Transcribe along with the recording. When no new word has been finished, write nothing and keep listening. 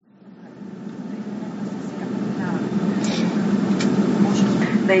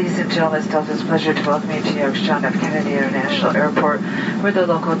Ladies and gentlemen, it's Delta's pleasure to welcome you to New York's John F. Kennedy International Airport, where the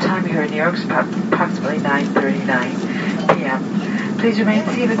local time here in New York is approximately 9:39 p.m. Please remain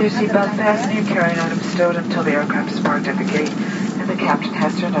seated with your seatbelt fastened and your carrying items stowed until the aircraft is parked at the gate and the captain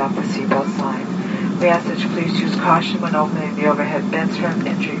has turned off the seatbelt sign. We ask that you please use caution when opening the overhead bins from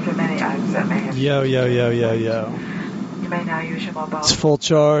entry from any items that may have... Yo. You may now use your mobile... It's full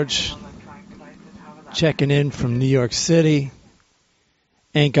charge. Checking in from New York City.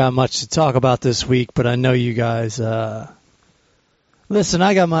 Ain't got much to talk about this week, but I know you guys... Listen,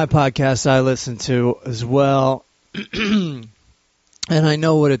 I got my podcast I listen to as well. And I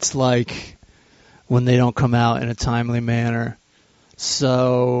know what it's like when they don't come out in a timely manner.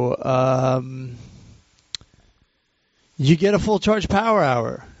 So, you get a full charge power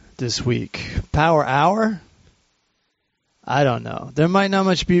hour this week. Power hour? I don't know. There might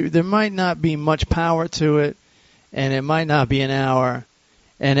not be much power to it, and it might not be an hour,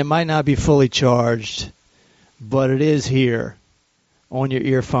 and it might not be fully charged, but it is here on your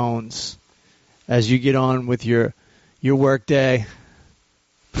earphones as you get on with your work day.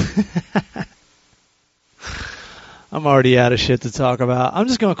 I'm already out of shit to talk about. I'm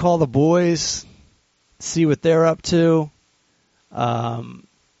just going to call the boys, see what they're up to.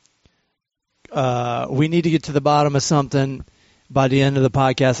 We need to get to the bottom of something by the end of the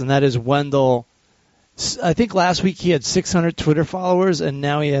podcast, and that is Wendell. I think last week he had 600 Twitter followers, and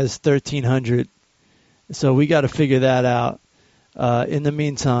now he has 1,300. So we got to figure that out. In the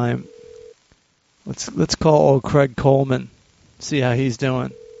meantime, let's call old Craig Coleman, see how he's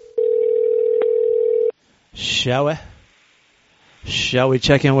doing. Shall we? Shall we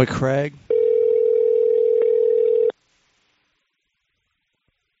check in with Craig?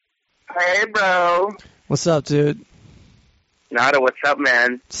 Hey, bro. What's up, dude? Nada, what's up,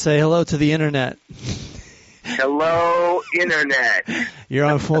 man? Say hello to the internet. Hello, internet. You're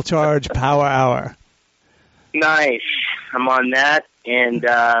on full charge power hour. Nice. I'm on that and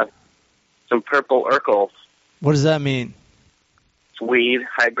some purple Urkel. What does that mean? It's weed,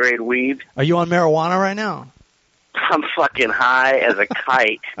 high-grade weed. Are you on marijuana right now? I'm fucking high as a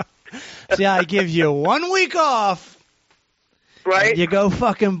kite. See, I give you 1 week off. Right? You go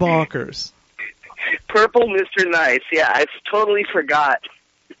fucking bonkers. Purple Mr. Nice. Yeah, I totally forgot.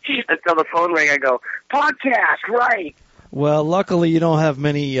 Until the phone rang, I go, podcast, right. Well, luckily you don't have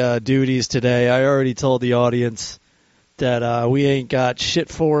many duties today. I already told the audience that we ain't got shit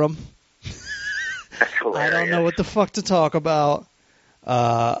for them. That's hilarious. I don't know what the fuck to talk about.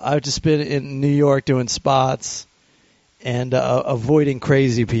 I've just been in New York doing spots and avoiding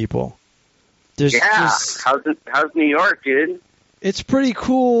crazy people. How's New York, dude? It's pretty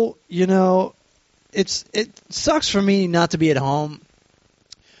cool, you know. It sucks for me not to be at home,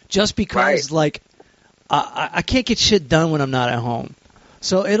 just because like I can't get shit done when I'm not at home.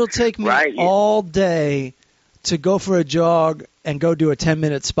 So it'll take me all day to go for a jog and go do a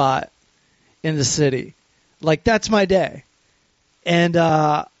 10-minute spot in the city. Like, that's my day. And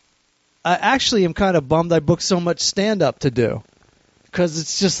I actually am kind of bummed I booked so much stand-up to do, because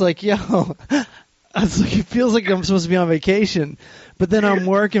it's just like, yo, it feels like I'm supposed to be on vacation, but then I'm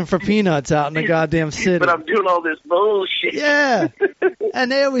working for peanuts out in the goddamn city. But I'm doing all this bullshit. Yeah.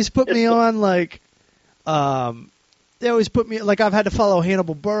 And they always put me on, like, I've had to follow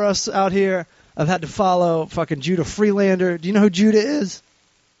Hannibal Buress out here. I've had to follow fucking Judah Freelander. Do you know who Judah is?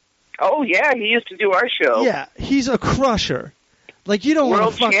 Oh, yeah, he used to do our show. Yeah, he's a crusher. Like, you don't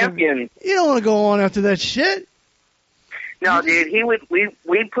want to World champion. You don't want to go on after that shit. No, dude,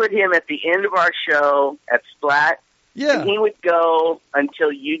 we put him at the end of our show at Splat. Yeah. And he would go until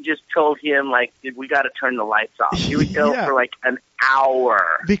you just told him, like, dude, we got to turn the lights off. He would go for, like, an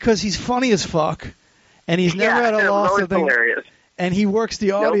hour. Because he's funny as fuck, and he's never at a loss of things. Hilarious. And he works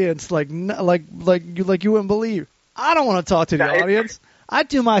the audience like you wouldn't believe. I don't want to talk to the audience. I'd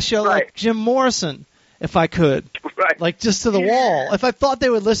do my show like Jim Morrison if I could. Right. Like, just to the wall. If I thought they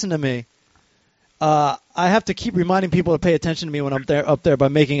would listen to me. I have to keep reminding people to pay attention to me when I'm up there by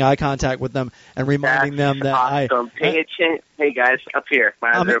making eye contact with them and reminding them that awesome. Pay attention. Hey guys, up here.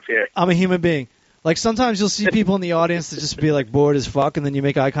 Up here. I'm a human being. Like, sometimes you'll see people in the audience that just be like bored as fuck, and then you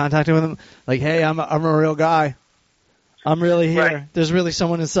make eye contact with them. Like, hey, I'm a real guy. I'm really here. Right. There's really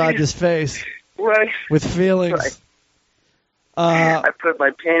someone inside this face with feelings. I put my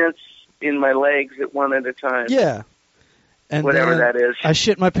pants in my legs at one at a time. Yeah. And whatever that is. I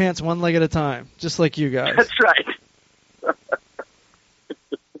shit my pants one leg at a time, just like you guys. That's right.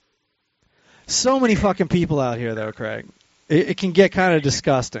 So many fucking people out here, though, Craig. It can get kind of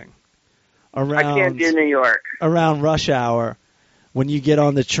disgusting. I can't do New York. Around rush hour, when you get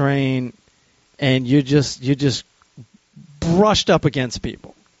on the train and you're just brushed up against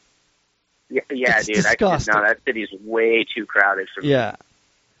people. Yeah, It's dude. disgusting. That city's way too crowded for me. Yeah.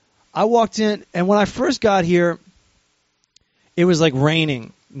 I walked in, and when I first got here, it was like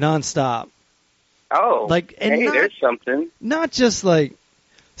raining nonstop. Oh, there's something. Not just like,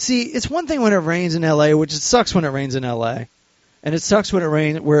 see, it's one thing when it rains in L.A., which it sucks when it rains in L.A., and it sucks when it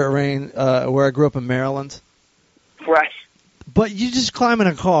rains where I grew up in Maryland. Right. But you just climb in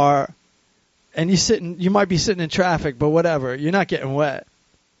a car, and you might be sitting in traffic, but whatever, you're not getting wet.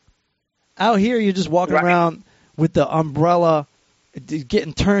 Out here, you're just walking around with the umbrella,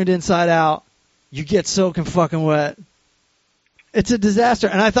 getting turned inside out. You get soaking fucking wet. It's a disaster.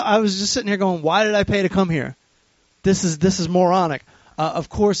 And I was just sitting here going, why did I pay to come here? This is moronic. Of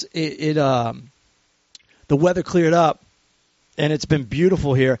course, the weather cleared up, and it's been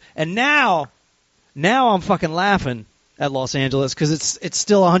beautiful here. And now I'm fucking laughing at Los Angeles because it's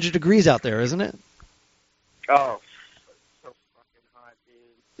still 100 degrees out there, isn't it? Oh, it's so fucking hot, dude.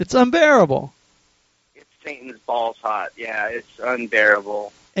 It's unbearable. It's Satan's balls hot. Yeah, it's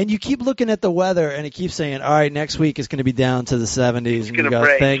unbearable. And you keep looking at the weather, and it keeps saying, all right, next week is going to be down to the 70s. And you go,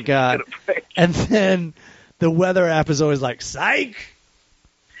 break. thank God. And then the weather app is always like, psych.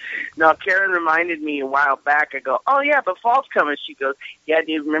 No, Karen reminded me a while back. I go, oh, yeah, but fall's coming. She goes, yeah,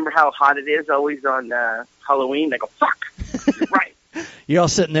 dude, remember how hot it is always on Halloween? I go, fuck. You're right. You're all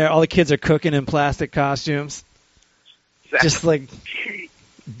sitting there. All the kids are cooking in plastic costumes. Exactly. Just like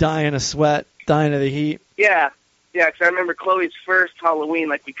dying of sweat, dying of the heat. Yeah. Yeah, because I remember Chloe's first Halloween,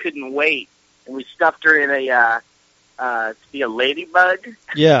 like we couldn't wait, and we stuffed her in to be a ladybug.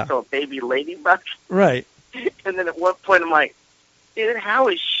 Yeah. So a baby ladybug. Right. And then at one point I'm like, dude, how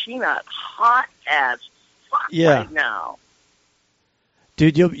is she not hot as fuck right now?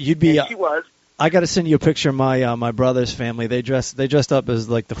 Dude, you'd be. She was. I got to send you a picture of my brother's family. They dressed up as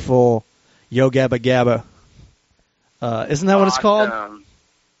like the full Yo Gabba Gabba. Isn't that what it's called?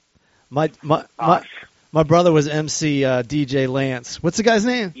 My brother was MC DJ Lance. What's the guy's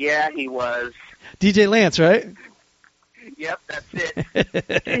name? Yeah, he was. DJ Lance, right? Yep, that's it.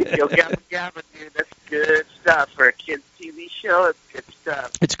 Yo Gabba Gabba, dude, that's good stuff for a kid's TV show. It's good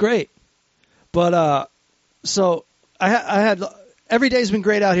stuff. It's great. But so I had every day's been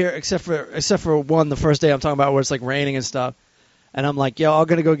great out here except for one, the first day I'm talking about where it's like raining and stuff. And I'm like, yo, I'm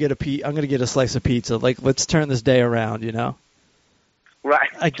gonna get a slice of pizza. Like, let's turn this day around, you know? Right.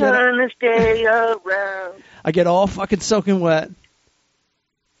 Turn this day around. I get all fucking soaking wet.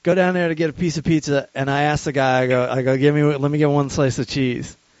 Go down there to get a piece of pizza, and I ask the guy, I go, let me get one slice of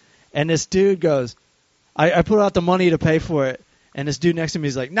cheese. And this dude goes, I put out the money to pay for it, and this dude next to me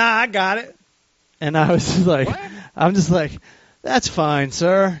is like, nah, I got it. And I was just like, I'm just like, that's fine,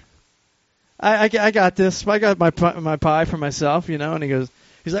 sir. I got this. I got my pie for myself, you know. And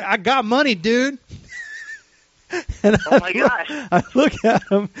he's like, I got money, dude. And oh my gosh! I look at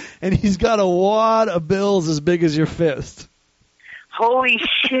him, and he's got a wad of bills as big as your fist. Holy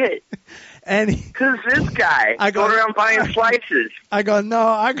shit! And who's this guy? Going around buying slices. I go, no,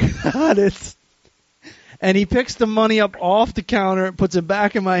 I got it. And he picks the money up off the counter, puts it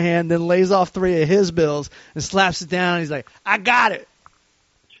back in my hand, then lays off 3 of his bills and slaps it down. And he's like, I got it.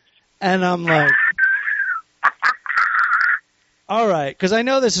 And I'm like, all right, because I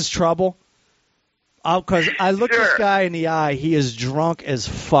know this is trouble. Because I look this guy in the eye, he is drunk as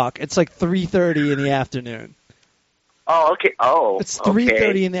fuck. It's like 3:30 in the afternoon. Oh, okay. Oh, it's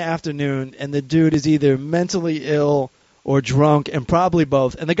 3:30 in the afternoon, and the dude is either mentally ill or drunk, and probably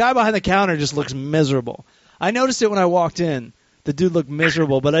both. And the guy behind the counter just looks miserable. I noticed it when I walked in. The dude looked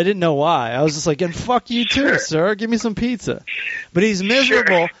miserable, but I didn't know why. I was just like, and fuck you too, sir. Give me some pizza. But he's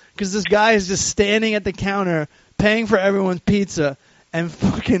miserable because this guy is just standing at the counter paying for everyone's pizza and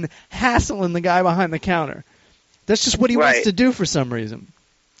fucking hassling the guy behind the counter. That's just what he wants to do for some reason.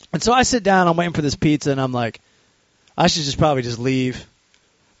 And so I sit down, I'm waiting for this pizza, and I'm like, I should probably just leave.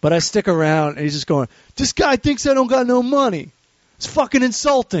 But I stick around, and he's just going, this guy thinks I don't got no money. It's fucking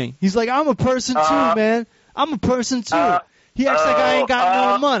insulting. He's like, I'm a person too, man. I'm a person too. He acts like I ain't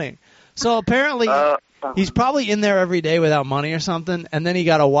got no money. So apparently he's probably in there every day without money or something, and then he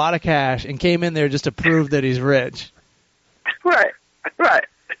got a wad of cash and came in there just to prove that he's rich. Right.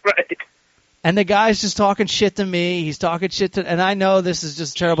 And the guy's just talking shit to me. He's talking shit to, and I know this is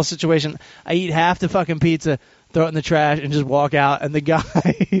just a terrible situation. I eat half the fucking pizza, throw it in the trash, and just walk out. And the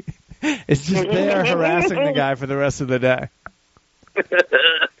guy is just there harassing the guy for the rest of the day.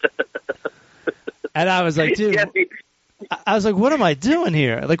 And I was like, dude, I was like, what am I doing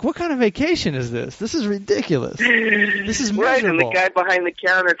here? Like, what kind of vacation is this? This is ridiculous. This is miserable. Right, and the guy behind the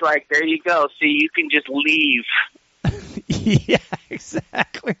counter is like, there you go. See, you can just leave. Yeah,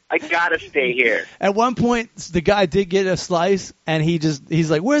 exactly. I gotta stay here. At one point, the guy did get a slice, and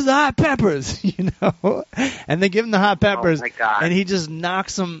he's like, "Where's the hot peppers?" And they give him the hot peppers, Oh my God. and he just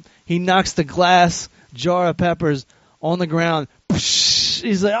knocks them. He knocks the glass jar of peppers on the ground.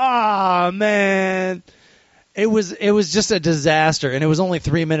 He's like, "Ah, man." It was just a disaster, and it was only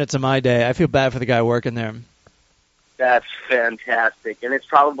 3 minutes of my day. I feel bad for the guy working there. That's fantastic. And it's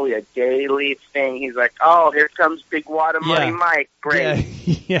probably a daily thing. He's like, oh, here comes Big Water Money Mike. Great.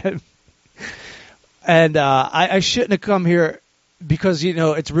 Yeah. And I shouldn't have come here because,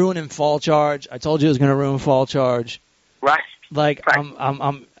 it's ruining Fall Charge. I told you it was going to ruin Fall Charge. Right. Like,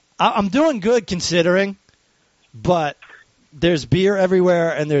 right. I'm doing good considering, but there's beer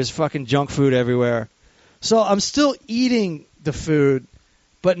everywhere and there's fucking junk food everywhere. So I'm still eating the food,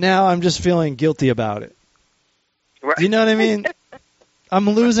 but now I'm just feeling guilty about it. Right. Do you know what I mean? I'm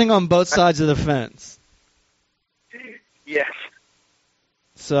losing on both sides of the fence. Yes.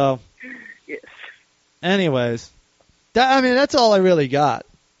 So, yes. Anyways, that's all I really got.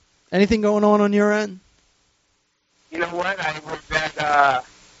 Anything going on your end? You know what? I was at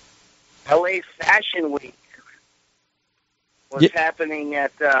L.A. Fashion Week. Was happening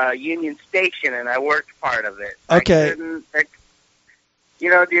at Union Station, and I worked part of it. Okay. Dude,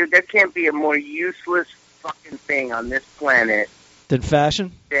 there can't be a more useless fucking thing on this planet than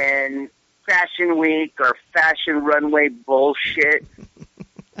fashion? Than Fashion Week or fashion runway bullshit.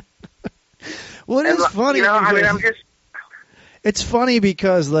 Well, it is funny. It's funny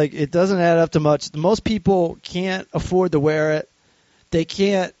because, it doesn't add up to much. Most people can't afford to wear it. They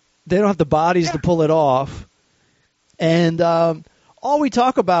don't have the bodies to pull it off. And all we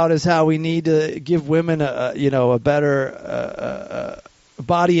talk about is how we need to give women a better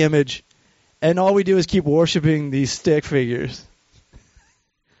body image. And all we do is keep worshiping these stick figures,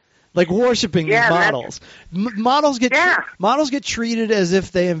 worshiping these models. Models get treated as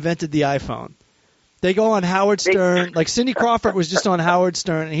if they invented the iPhone. They go on Howard Stern. Cindy Crawford was just on Howard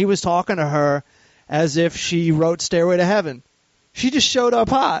Stern, and he was talking to her as if she wrote Stairway to Heaven. She just showed up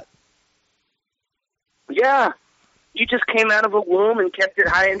hot. Yeah, you just came out of a womb and kept it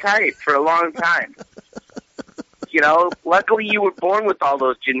high and tight for a long time. Luckily you were born with all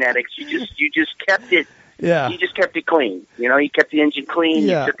those genetics. You just kept it. Yeah. You just kept it clean. You kept the engine clean.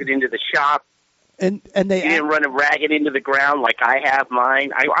 Yeah. You took it into the shop. And you didn't run it ragged into the ground like I have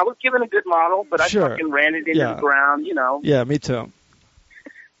mine. I was given a good model, but I fucking ran it into the ground. Yeah, me too.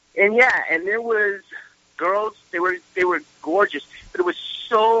 And and there was girls. They were gorgeous, but it was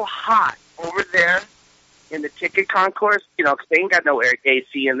so hot over there in the ticket concourse. Because they ain't got no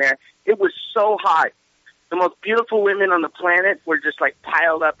AC in there. It was so hot. The most beautiful women on the planet were just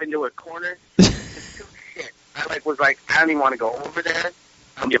piled up into a corner. Shit. I was I don't even want to go over there.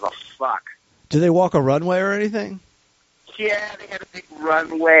 I don't give a fuck. Do they walk a runway or anything? Yeah, they had a big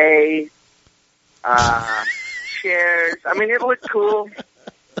runway. Chairs. It looked cool.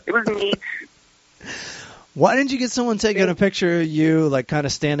 It was neat. Why didn't you get someone taking a picture of you, kind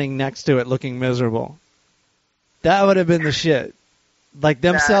of standing next to it, looking miserable? That would have been the shit.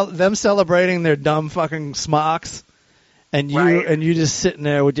 Them celebrating their dumb fucking smocks, and you just sitting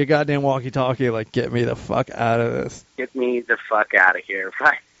there with your goddamn walkie-talkie, get me the fuck out of this. Get me the fuck out of here,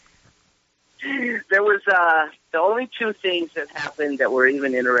 right? There was the only two things that happened that were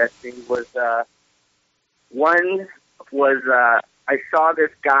even interesting was one was I saw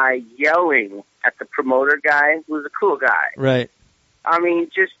this guy yelling at the promoter guy, who was a cool guy. Right.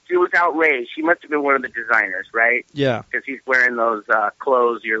 It was outraged. He must have been one of the designers, right? Yeah. Because he's wearing those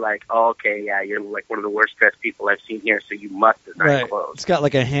clothes. You're like, oh, okay, yeah, you're one of the worst dressed people I've seen here, so you must design clothes. It's got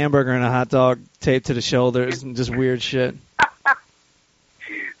a hamburger and a hot dog taped to the shoulders and just weird shit.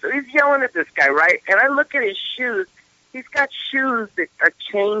 So he's yelling at this guy, right? And I look at his shoes. He's got shoes that are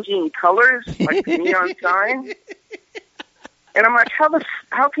changing colors, like the neon sign. And I'm like,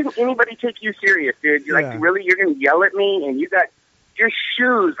 how can anybody take you serious, dude? You're really? You're going to yell at me? And your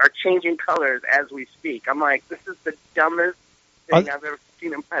shoes are changing colors as we speak. I'm like, this is the dumbest thing I've ever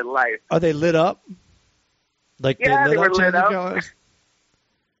seen in my life. Are they lit up? They were lit up. Colors?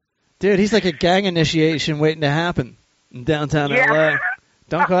 Dude, he's like a gang initiation waiting to happen in downtown L.A.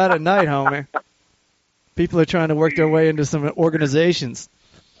 Don't go out at night, homie. People are trying to work their way into some organizations.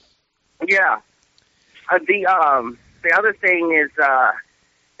 Yeah. The other thing is there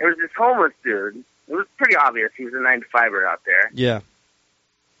was this homeless dude. It was pretty obvious he was a 9-to-5er out there. Yeah.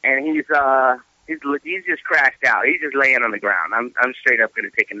 And he's just crashed out. He's just laying on the ground. I'm straight up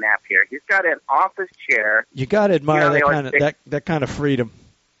going to take a nap here. He's got an office chair. You got to admire that kind of freedom.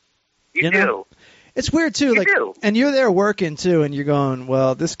 You do. Know? It's weird too. You do. And you're there working too, and you're going,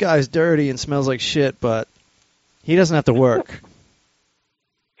 well, this guy's dirty and smells like shit, but he doesn't have to work.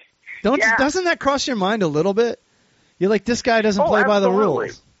 Doesn't that cross your mind a little bit? You're like, this guy doesn't play by the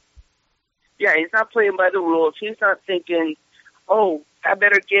rules. Yeah, he's not playing by the rules. He's not thinking, oh, I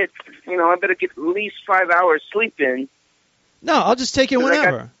better get at least 5 hours sleep in. No, I'll just take it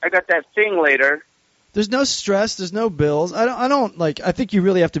whenever. I got that thing later. There's no stress. There's no bills. I don't like. I think you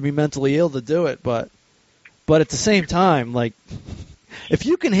really have to be mentally ill to do it, but at the same time, like, if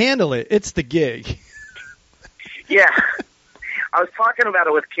you can handle it, it's the gig. Yeah, I was talking about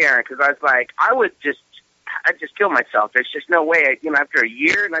it with Karen because I was like, I'd just kill myself. There's just no way. After a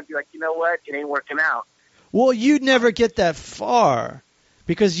year, and I'd be like, you know what? It ain't working out. Well, you'd never get that far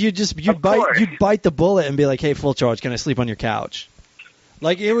because you'd bite the bullet and be like, hey, full charge, can I sleep on your couch?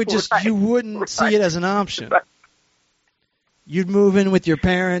 Like, it would just, you wouldn't see it as an option. Right. You'd move in with your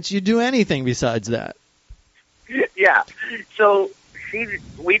parents. You'd do anything besides that. Yeah. So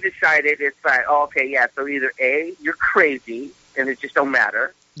we decided it's like, oh, okay, yeah. So either A, you're crazy and it just don't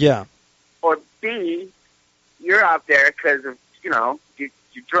matter. Yeah. Or B, you're out there because of, you're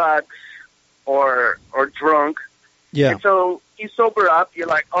drugs or drunk. Yeah. And so you sober up. You're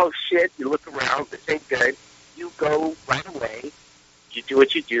like, oh, shit. You look around. This ain't good. You go right away. You do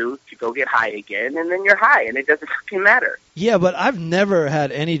what you do to go get high again, and then you're high, and it doesn't fucking matter. Yeah, but I've never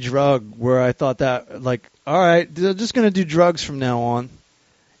had any drug where I thought that, like, all right, they're just going to do drugs from now on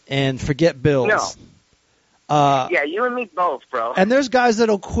and forget bills. No. Yeah, you and me both, bro. And there's guys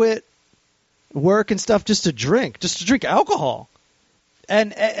that'll quit work and stuff just to drink alcohol.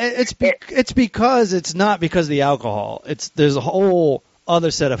 And it's because it's not because of the alcohol. There's a whole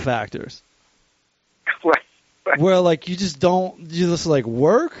other set of factors. Right. Where, like, you just like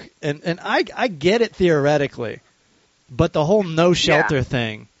work, and I get it theoretically, but the whole no shelter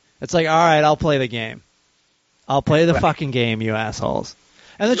thing, it's like, all right, I'll play the game. I'll play the fucking game, you assholes.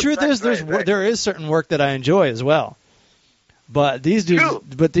 And the truth is, there is certain work that I enjoy as well. But these dudes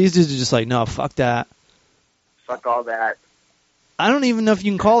are just like, no, fuck that. Fuck all that. I don't even know if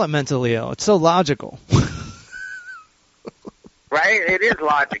you can call it mentally ill. It's so logical. Right? It is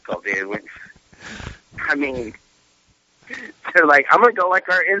logical, dude. I mean, they're like, I'm going to go like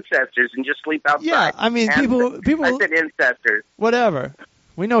our ancestors and just sleep outside. Yeah, I mean, people. I said ancestors. Whatever.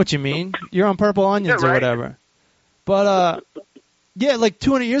 We know what you mean. You're on Purple Onions or whatever. But, yeah, like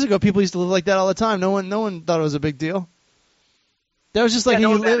 200 years ago, people used to live like that all the time. No one thought it was a big deal. That was just like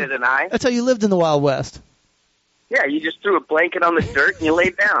how you lived. That's how you lived in the Wild West. Yeah, you just threw a blanket on the dirt and you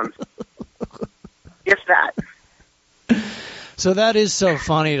laid down. If that. So that is so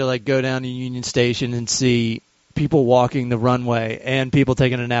funny to, like, go down to Union Station and see people walking the runway and people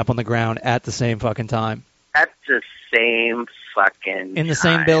taking a nap on the ground at the same fucking time. At the same fucking in the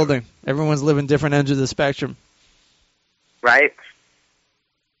same building. Everyone's living different ends of the spectrum. Right?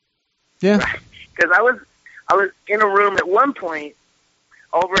 Yeah. Because I was in a room at one point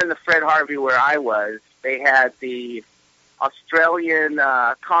over in the Fred Harvey where I was. They had the Australian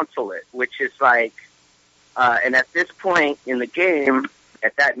consulate, which is like, and at this point in the game,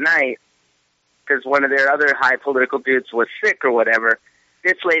 at that night, because one of their other high political dudes was sick or whatever,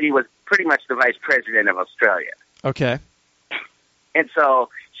 this lady was pretty much the vice president of Australia. Okay. And so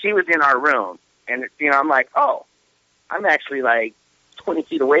she was in our room, and I'm like, oh, I'm actually like 20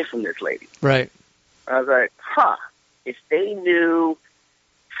 feet away from this lady. Right. I was like, if they knew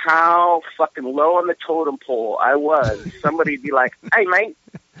how fucking low on the totem pole I was, somebody'd be like, hey, mate,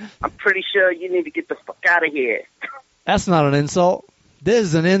 I'm pretty sure you need to get the fuck out of here. That's not an insult. This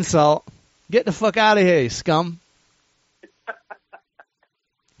is an insult. Get the fuck out of here, you scum.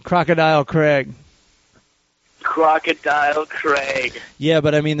 Crocodile Craig. Crocodile Craig. Yeah,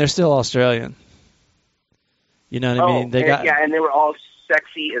 but I mean, they're still Australian. You know what I mean? And they were all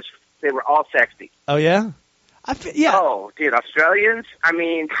sexy. They were all sexy. Oh, yeah? Yeah. Oh, dude, Australians? I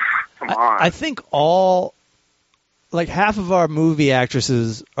mean, come on. I think like half of our movie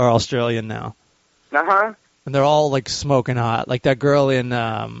actresses are Australian now. Uh-huh. And they're all, like, smoking hot. Like that girl in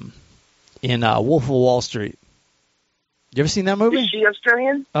Wolf of Wall Street. You ever seen that movie? Is she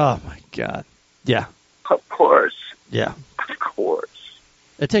Australian? Oh, my God. Yeah. Of course. Yeah. Of course.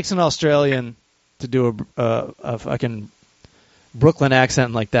 It takes an Australian to do a fucking Brooklyn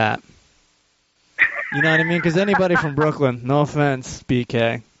accent like that. You know what I mean? Because anybody from Brooklyn, no offense,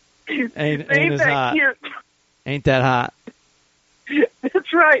 BK, ain't as hot. Cute. Ain't that hot?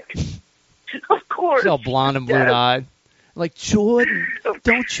 That's right. Of course. She's all blonde and blue-eyed. Like, Jordan,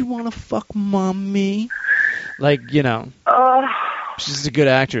 don't you want to fuck mommy? Like, you know. She's a good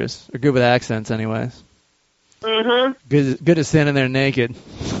actress. Or good with accents, anyways. Mm-hmm. Good at standing there naked.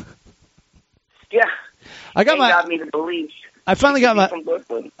 Yeah. got me to believe. I finally got my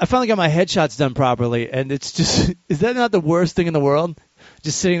headshots done properly, and it's just, is that not the worst thing in the world?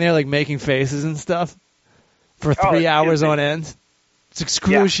 just sitting there like making faces and stuff for 3 hours on end. It's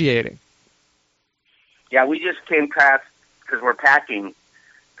excruciating. Yeah, we just came past because we're packing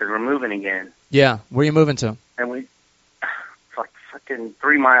because we're moving again. Yeah, where are you moving to? And we fucking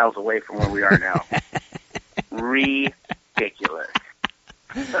 3 miles away from where we are now. Ridiculous.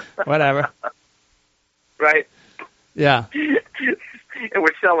 Whatever. Right? Yeah. And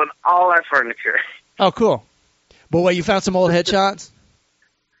we're selling all our furniture. Oh, cool. But what, you found some old headshots?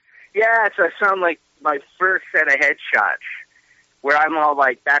 Yeah, so I found like my first set of headshots where I'm all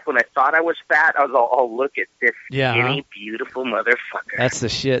like, back when I thought I was fat, I was all, oh, look at this skinny, beautiful motherfucker. That's the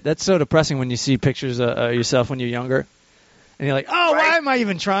shit. That's so depressing when you see pictures of yourself when you're younger. And you're like, oh, why am I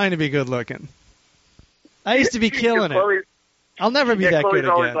even trying to be good looking? I used to be killing it. I'll never be that good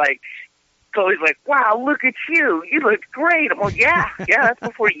again. Chloe's like, wow, look at you. You look great. I'm like, yeah, that's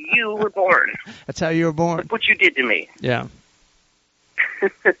before you were born. That's how you were born. Look what you did to me. Yeah.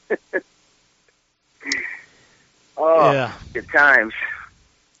 Oh, yeah. Good times.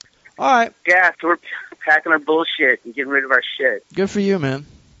 All right. Yeah, so we're packing our bullshit and getting rid of our shit. Good for you, man.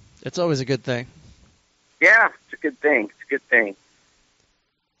 It's always a good thing. Yeah, it's a good thing. It's a good thing.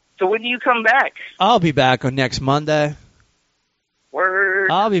 So when do you come back? I'll be back on next Monday. Word.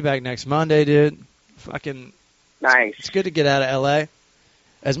 I'll be back next Monday, dude. Fucking nice. It's good to get out of LA.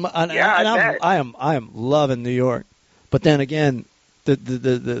 I am loving New York. But then again,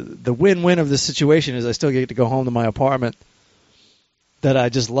 the win-win of this situation is I still get to go home to my apartment that I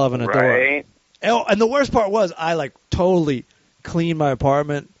just love and adore. Right. Oh, and the worst part was I like totally cleaned my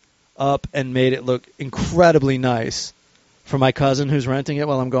apartment up and made it look incredibly nice for my cousin who's renting it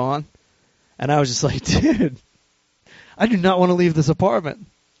while I'm gone. And I was just like, dude, I do not want to leave this apartment.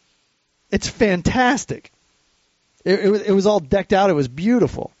 It's fantastic. It was all decked out. It was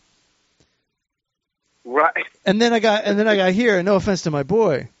beautiful. Right. And then I got here, and no offense to my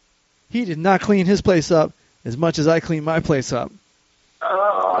boy, he did not clean his place up as much as I cleaned my place up.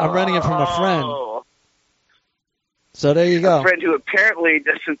 Oh. I'm renting it from a friend. So there you go. A friend who apparently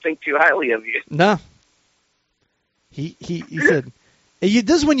doesn't think too highly of you. No. He said, hey,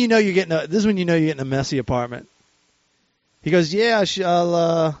 this is when you know you're getting a messy apartment. He goes, yeah,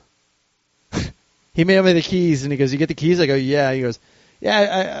 I'll he made me the keys, and he goes, you get the keys? I go, yeah. He goes,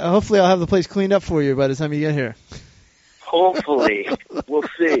 yeah, hopefully I'll have the place cleaned up for you by the time you get here. Hopefully. We'll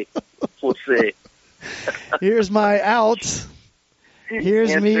see. We'll see. Here's my out.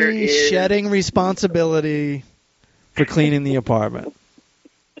 Here's me shedding responsibility for cleaning the apartment.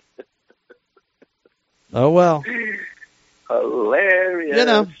 Oh, well. Hilarious. You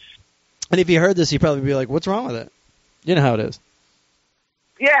know. And if you heard this, you'd probably be like, what's wrong with it? You know how it is.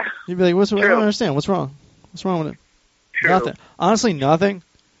 Yeah. You'd be like, I don't understand. What's wrong? What's wrong with it? True. Nothing. Honestly, nothing.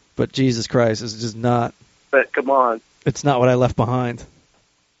 But Jesus Christ, it's just not. But come on. It's not what I left behind.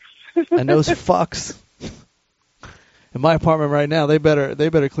 And those fucks in my apartment right now, they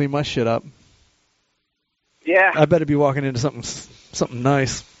better clean my shit up. Yeah. I better be walking into something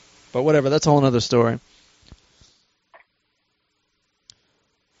nice. But whatever, that's a whole other story.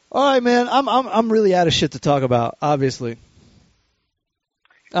 All right, man. I'm really out of shit to talk about, obviously.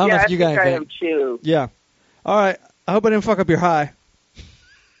 I don't know if you got anything. I am too. Yeah. All right. I hope I didn't fuck up your high.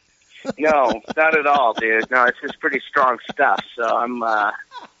 No, not at all, dude. No, it's just pretty strong stuff. So I'm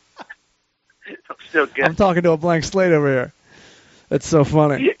still good. I'm talking to a blank slate over here. That's so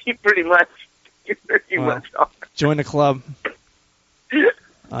funny. You pretty much are. Join the club.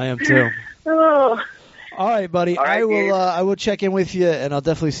 I am too. Oh. All right, buddy. All right, I will check in with you, and I'll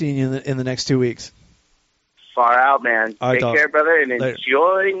definitely see you in the next 2 weeks. Far out, man. All right, Take care, brother, and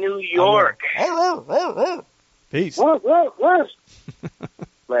enjoy New York. Peace. What?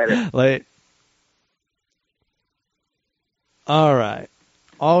 Later. All right.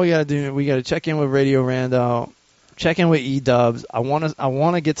 All we gotta do, we gotta check in with Radio Rando, check in with E-Dubs. I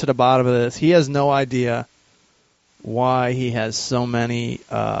wanna get to the bottom of this. He has no idea why he has so many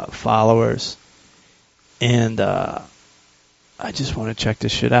followers, and I just want to check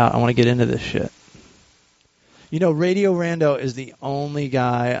this shit out. I want to get into this shit. You know, Radio Rando is the only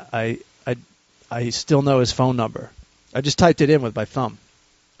guy I still know his phone number. I just typed it in with my thumb.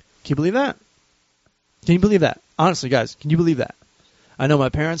 Can you believe that? Can you believe that? Honestly, guys, can you believe that? I know my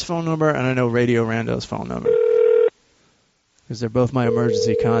parents' phone number, and I know Radio Rando's phone number. Because they're both my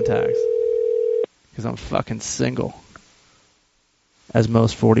emergency contacts. Because I'm fucking single. As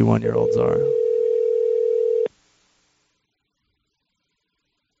most 41-year-olds are.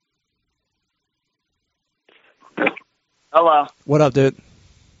 Hello. What up, dude?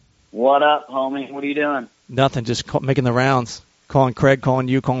 What up, homie? What are you doing? Nothing, just making the rounds. Calling Craig, calling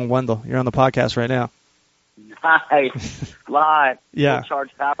you, calling Wendell. You're on the podcast right now. Nice. Live. Yeah. Full charge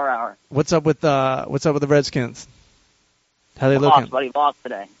power hour. What's up with the Redskins? How they Lost, looking? buddy. Lost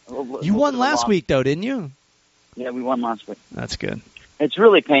today. You won last week, though, didn't you? Yeah, we won last week. That's good. It's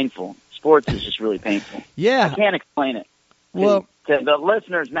really painful. Sports is just really painful. Yeah. I can't explain it. Well, to the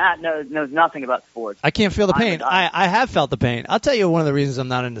listeners, Matt knows nothing about sports. I can't feel the pain. I have felt the pain. I'll tell you one of the reasons I'm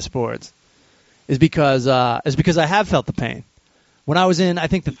not into sports is because I have felt the pain. When I was in, I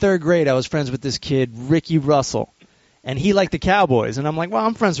think, the third grade, I was friends with this kid, Ricky Russell, and he liked the Cowboys. And I'm like, well,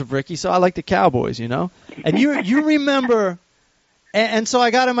 I'm friends with Ricky, so I like the Cowboys, you know? And you remember, and so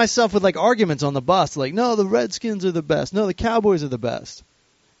I got in myself with, like, arguments on the bus, like, no, the Redskins are the best. No, the Cowboys are the best,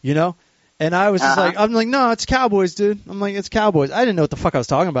 you know? And I was just like, I'm like, no, it's Cowboys, dude. I'm like, it's Cowboys. I didn't know what the fuck I was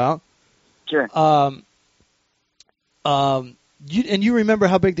talking about. Sure. You remember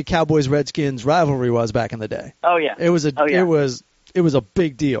how big the Cowboys-Redskins rivalry was back in the day? Oh yeah. It was a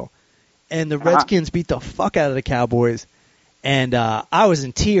big deal, and the Redskins beat the fuck out of the Cowboys, and I was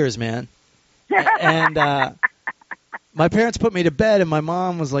in tears, man. And my parents put me to bed, and my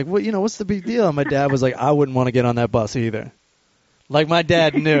mom was like, "Well, what's the big deal?" And my dad was like, "I wouldn't want to get on that bus either." Like my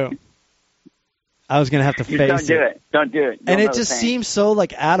dad knew I was gonna have to face it. Don't do it. And it just seems so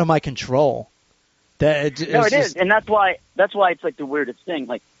like out of my control. That it is, and that's why it's like the weirdest thing.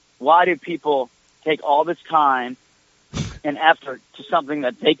 Like, why do people take all this time and effort to something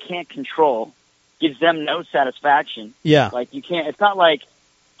that they can't control, gives them no satisfaction? Yeah. Like, you can't. It's not like,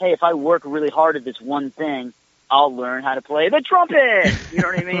 hey, if I work really hard at this one thing, I'll learn how to play the trumpet. You know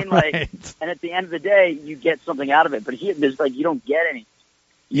what I mean? Right. Like, and at the end of the day, you get something out of it. But there's like, you don't get anything.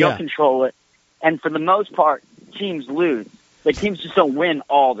 You don't control it, and for the most part, teams lose. Like, teams just don't win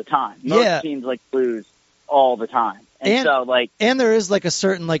all the time. Most teams, like, lose all the time. And so, like... And there is, like, a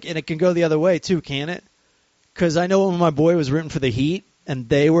certain, like... And it can go the other way, too, can it? Because I know when my boy was rooting for the Heat, and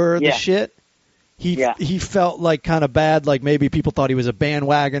they were the shit, he felt, like, kind of bad, like, maybe people thought he was a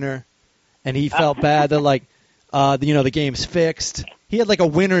bandwagoner, and he felt bad that, like, the game's fixed. He had, like, a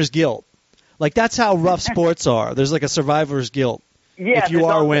winner's guilt. Like, that's how rough sports are. There's, like, a survivor's guilt if you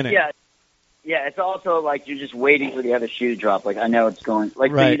are winning. Yeah, it's also like you're just waiting for the other shoe to drop. Like, I know it's going.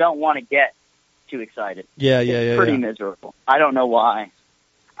 Like, right. So you don't want to get too excited. It's pretty miserable. I don't know why.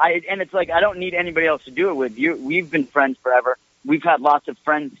 And it's like I don't need anybody else to do it with. We've been friends forever. We've had lots of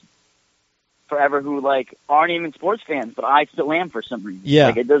friends forever who like aren't even sports fans, but I still am for some reason. Yeah.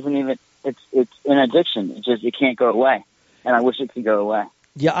 Like it doesn't even. It's an addiction. It can't go away, and I wish it could go away.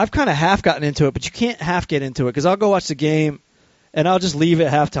 Yeah, I've kind of half gotten into it, but you can't half get into it because I'll go watch the game, and I'll just leave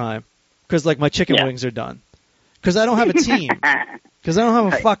at halftime. Because, like, my chicken wings are done. Because I don't have a team. Because I don't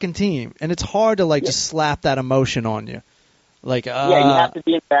have a fucking team. And it's hard to, like, just slap that emotion on you. Like, you have to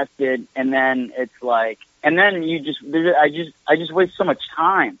be invested, and then it's like... And then you just... I just waste so much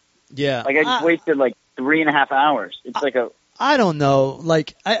time. Yeah. Like, I just wasted, like, 3.5 hours. It's like a... I don't know.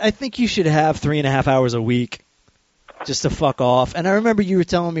 Like, I think you should have 3.5 hours a week just to fuck off. And I remember you were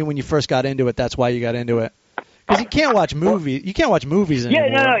telling me when you first got into it, that's why you got into it. Because you can't watch movies. You can't watch movies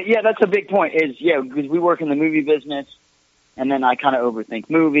anymore. Yeah, that's a big point. Because we work in the movie business, and then I kind of overthink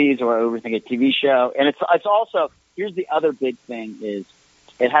movies or overthink a TV show. And it's also, here's the other big thing is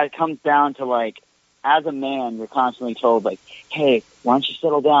it comes down to like, as a man, you're constantly told like, hey, why don't you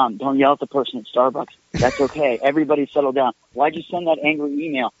settle down? Don't yell at the person at Starbucks. That's okay. Everybody settle down. Why'd you send that angry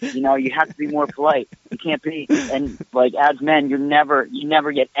email? You have to be more polite. You can't be. And like, as men, you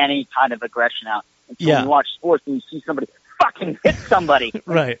never get any kind of aggression out. So when you watch sports and you see somebody fucking hit somebody,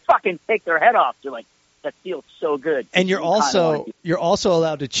 right? Fucking take their head off. You're like, that feels so good. And you're also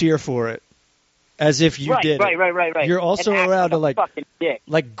allowed to cheer for it, as if you did. Right. You're also allowed to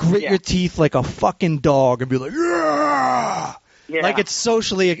like grit your teeth like a fucking dog and be like, yeah. Like it's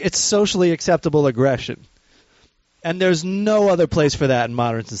socially acceptable aggression. And there's no other place for that in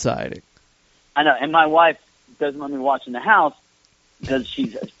modern society. I know. And my wife doesn't let me watch in the house. Because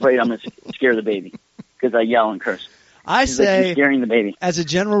she's afraid I'm going to scare the baby. Because I yell and curse. She's like, you're scaring the baby. As a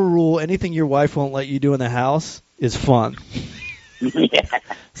general rule, anything your wife won't let you do in the house is fun. Yeah.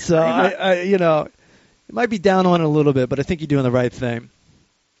 So, it might be down on it a little bit, but I think you're doing the right thing.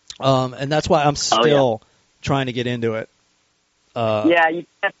 And that's why I'm still trying to get into it. You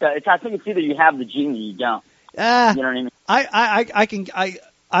have to. I think it's either you have the gene or you don't. You know what I mean?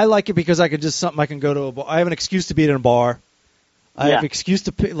 I like it because I can go to a bar. I have an excuse to be in a bar. I have an excuse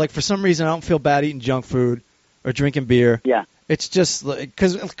to, like, for some reason, I don't feel bad eating junk food or drinking beer. Yeah. It's just,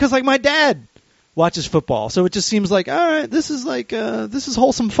 because, like, my dad watches football, so it just seems like, all right, this is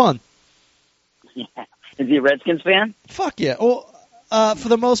wholesome fun. Yeah. Is he a Redskins fan? Fuck yeah. Well, for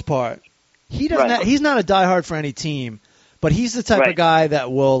the most part. He doesn't. He's not a diehard for any team, but he's the type of guy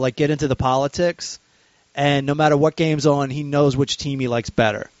that will, like, get into the politics and no matter what game's on, he knows which team he likes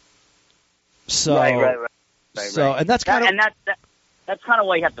better. So, right. And that's kind of that's kind of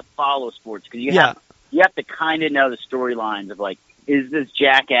why you have to follow sports, because you have to kind of know the storylines of, like, is this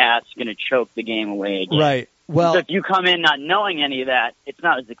jackass going to choke the game away again? Right. Well, so if you come in not knowing any of that, it's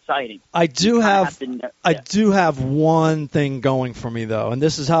not as exciting. I do have one thing going for me, though, and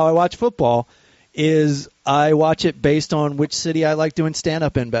this is how I watch football, is I watch it based on which city I like doing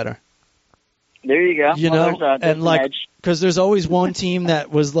stand-up in better. There you go. And like, because there's always one team that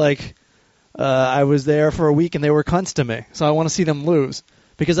was like, I was there for a week and they were cunts to me, so I want to see them lose,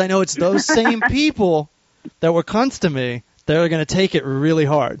 because I know it's those same people that were cunts to me that are going to take it really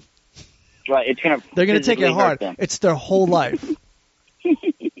hard. Right, they're going to take it hard. It's their whole life.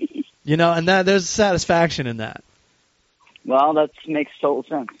 And there's satisfaction in that. Well, that makes total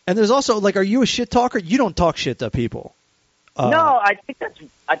sense. And there's also, like, are you a shit talker? You don't talk shit to people. No, I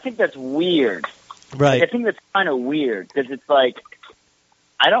think that's weird. Right. Like, I think that's kind of weird, because it's like,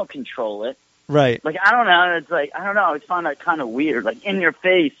 I don't control it. Right. Like, I don't know. It's like, I don't know. I find that kind of weird. Like, in your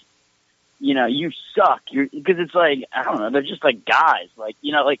face, you suck. Because it's like, I don't know. They're just like guys. Like,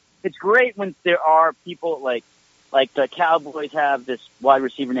 like, it's great when there are people like the Cowboys have this wide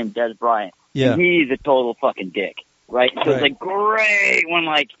receiver named Des Bryant. Yeah. And he's a total fucking dick. Right. So it's like great when,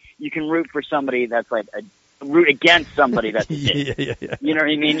 like, you can root for somebody that's like root against somebody that's a dick. Yeah. You know what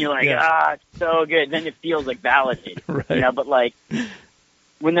I mean? You're like, it's so good. Then it feels like validated. Right. But like,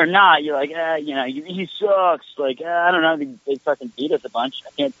 when they're not, you're like, he sucks. Like, I don't know, they fucking beat us a bunch. I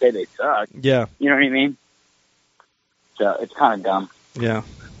can't say they suck. Yeah. You know what I mean? So it's kind of dumb. Yeah.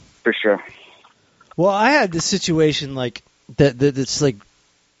 For sure. Well, I had this situation like that's like,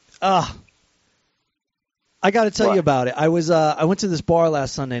 I got to tell you about it. I went to this bar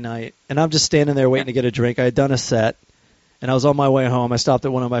last Sunday night, and I'm just standing there waiting to get a drink. I had done a set, and I was on my way home. I stopped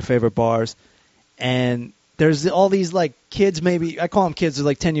at one of my favorite bars, and there's all these, like, kids, maybe, I call them kids, they're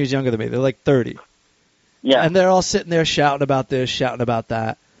like 10 years younger than me. They're like 30. Yeah. And they're all sitting there shouting about this, shouting about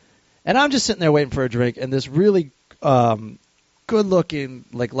that. And I'm just sitting there waiting for a drink, and this really good-looking,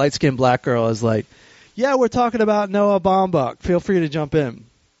 like, light-skinned black girl is like, yeah, we're talking about Noah Baumbach. Feel free to jump in.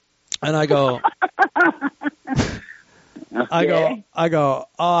 And I go, I go,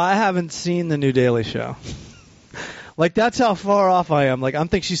 oh, I haven't seen the new Daily Show. Like, that's how far off I am. Like, I'm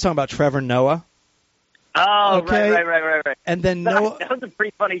thinking she's talking about Trevor Noah. Oh, okay. Right. And then Noah... That was a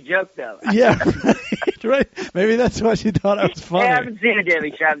pretty funny joke, though. Yeah, right. Maybe that's why she thought I was funny. Hey, I haven't seen the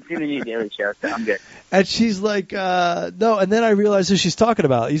Daily Show. I haven't seen the new Daily Show, so I'm good. And she's like, no. And then I realized who she's talking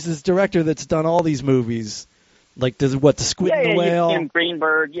about. He's this director that's done all these movies. Like, the Squid and the Whale. Tim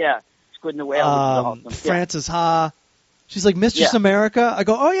Greenberg, Squid and the Whale. Awesome. Frances Ha. She's like, Mistress America. I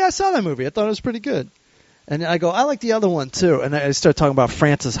go, oh, yeah, I saw that movie. I thought it was pretty good. And I go, I like the other one, too. And I start talking about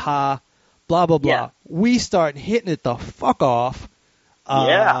Frances Ha. Blah, blah, blah. Yeah. We start hitting it the fuck off.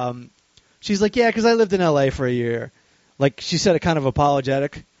 She's like, yeah, because I lived in L.A. for a year. Like, she said it kind of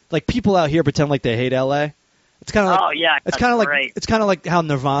apologetic. Like, people out here pretend like they hate L.A. It's kind of like, it's kind of like how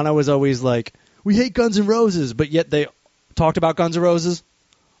Nirvana was always like, we hate Guns N' Roses, but yet they talked about Guns N' Roses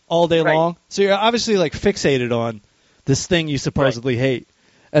all day long. So you're obviously, like, fixated on this thing you supposedly hate.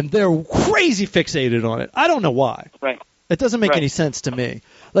 And they're crazy fixated on it. I don't know why. Right. It doesn't make any sense to me.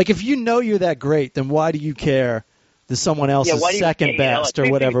 Like, if you know you're that great, then why do you care that someone else is second best or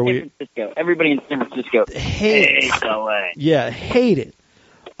whatever? Everybody in San Francisco hates LA. Yeah, hate it.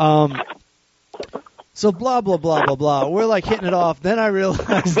 So blah, blah, blah, blah, blah. We're, like, hitting it off. Then I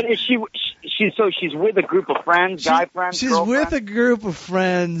realized... But is she's with a group of friends, guy friends, She's with a group of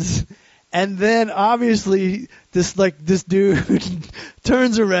friends... And then, obviously, this dude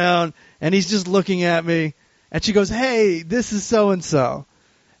turns around, and he's just looking at me, and she goes, hey, this is so-and-so.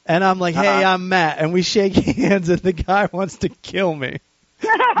 And I'm like, hey, I'm Matt. And we shake hands, and the guy wants to kill me.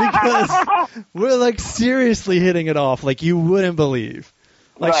 Because we're, like, seriously hitting it off like you wouldn't believe.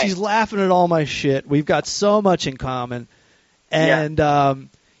 Like, she's laughing at all my shit. We've got so much in common. And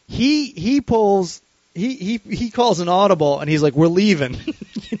he pulls... He calls an audible, and he's like, we're leaving.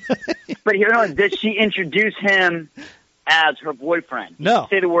 But did she introduce him as her boyfriend? No.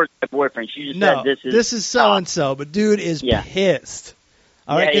 Say the word boyfriend. She just said, this is so-and-so, but dude is pissed.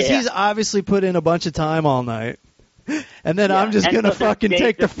 All right, because he's obviously put in a bunch of time all night. And then I'm just going to fucking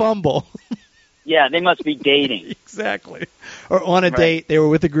take the fumble. Yeah, they must be dating. Exactly. Or on a date. They were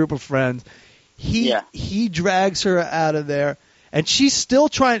with a group of friends. He drags her out of there. And she's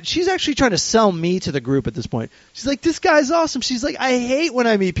actually trying to sell me to the group at this point. She's like, this guy's awesome. She's like, I hate when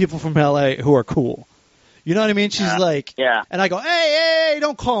I meet people from L.A. who are cool. You know what I mean? She's like, and I go, hey,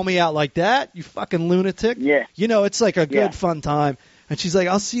 don't call me out like that, you fucking lunatic. Yeah. You know, it's like a good, fun time. And she's like,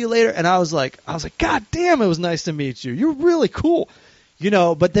 I'll see you later. And I was like, God damn, it was nice to meet you. You're really cool.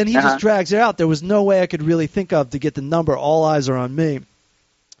 But then he just drags her out. There was no way I could really think of to get the number. All eyes are on me.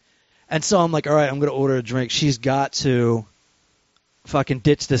 And so I'm like, all right, I'm going to order a drink. She's got to fucking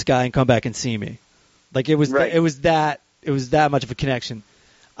ditch this guy and come back and see me. Like it was that much of a connection.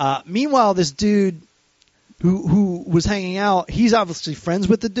 Meanwhile, this dude who was hanging out, he's obviously friends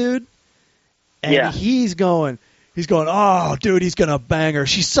with the dude. And he's going, oh, dude, he's going to bang her.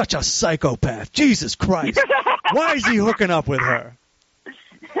 She's such a psychopath. Jesus Christ. Why is he hooking up with her?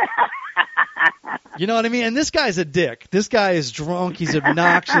 You know what I mean? And this guy's a dick. This guy is drunk. He's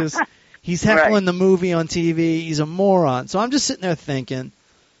obnoxious. He's heckling the movie on TV. He's a moron. So I'm just sitting there thinking,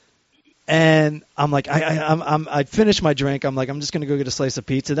 and I'm like, I finished my drink. I'm like, I'm just going to go get a slice of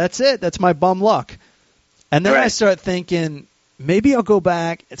pizza. That's it. That's my bum luck. And then I start thinking, maybe I'll go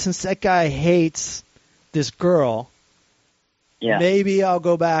back. Since that guy hates this girl, maybe I'll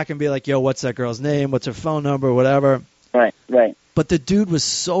go back and be like, yo, what's that girl's name? What's her phone number? Whatever. Right. But the dude was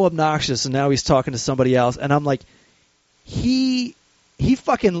so obnoxious, and now he's talking to somebody else. And I'm like, he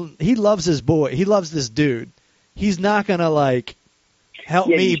loves his boy. He loves this dude. He's not going to, help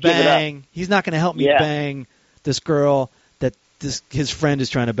me bang. He's not going to help me bang this girl that his friend is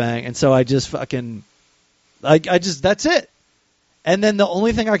trying to bang. And so I just fucking, that's it. And then the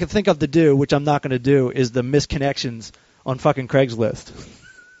only thing I can think of to do, which I'm not going to do, is the misconnections on fucking Craigslist.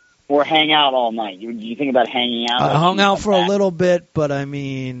 Or hang out all night. Did you think about hanging out? I hung out for a little bit, but I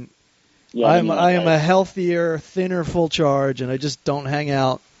mean, I am a healthier, thinner, full charge, and I just don't hang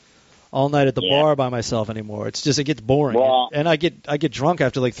out all night at the bar by myself anymore. It's just, it gets boring. Well, and I get drunk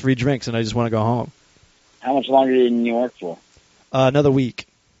after 3 drinks, and I just want to go home. How much longer did you in New York for? Another week.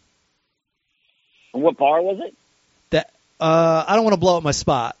 And what bar was it? I don't want to blow up my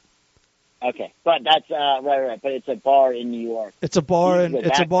spot. Okay, but that's right. But it's a bar in New York. It's a bar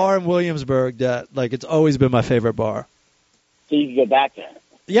in Williamsburg that it's always been my favorite bar. So you can go back there.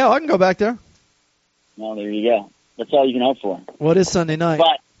 Yeah, I can go back there. Well, there you go. That's all you can hope for. What is Sunday night?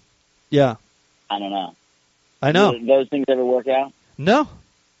 But yeah, I don't know. I know. Do those things ever work out? No.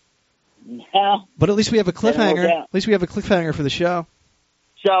 No. But at least we have a cliffhanger. At least we have a cliffhanger for the show.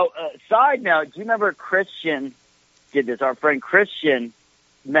 So, side note, do you remember Christian did this? Our friend Christian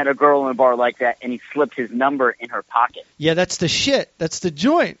met a girl in a bar like that, and he slipped his number in her pocket. Yeah, that's the shit. That's the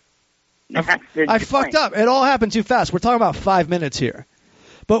joint. I fucked up. It all happened too fast. We're talking about 5 minutes here.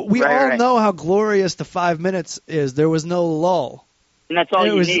 But we all know how glorious the 5 minutes is. There was no lull. And that's all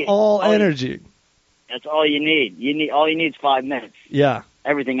you need. It was all energy. That's all you need. All you need is 5 minutes. Yeah.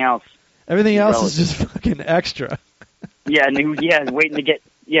 Everything else is just fucking extra. Waiting to get,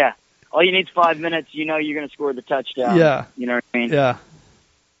 all you need is 5 minutes. You know you're going to score the touchdown. Yeah. You know what I mean? Yeah.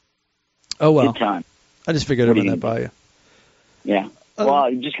 Oh, well. Good time. I just figured I'd run that by you. Yeah.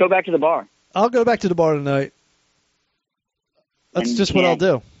 Well, just go back to the bar. I'll go back to the bar tonight. That's just what I'll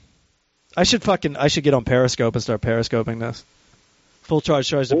do. I should get on Periscope and start periscoping this. Full charge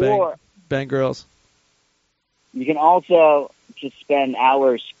tries to bang girls. You can also just spend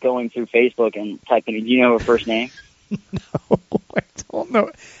hours going through Facebook and typing. Do you know her first name? No, I don't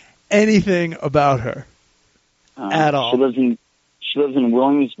know anything about her at all. She lives in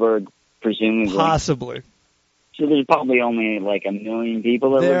Williamsburg, presumably. Possibly. So there's probably only 1 million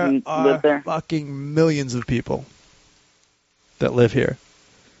people that live there. Fucking millions of people that live here.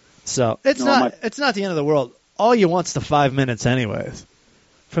 So it's not the end of the world. All you want's the 5 minutes, anyways.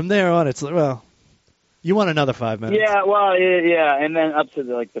 From there on, it's you want another 5 minutes. Yeah, well, and then up to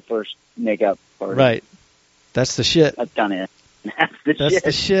the first makeup part. Right. That's the shit. That's kind of it. That's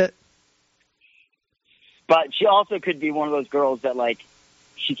the shit. But she also could be one of those girls that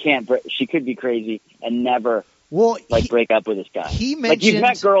she could be crazy and never break up with this guy. He mentioned you've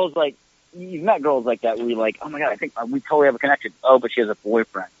met girls like that where you're like, oh my god, I think we totally have a connection. Oh, but she has a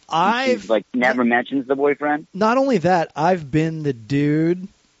boyfriend. She's never mentions the boyfriend. Not only that, I've been the dude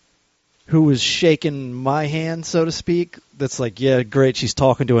who was shaking my hand, so to speak. That's yeah, great, she's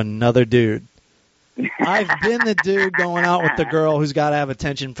talking to another dude. I've been the dude going out with the girl who's got to have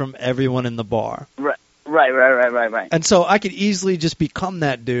attention from everyone in the bar. Right. And so I could easily just become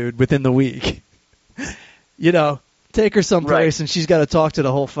that dude within the week. Take her someplace and she's got to talk to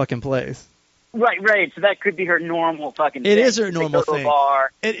the whole fucking place. Right. So that could be her normal fucking thing. It is her normal thing.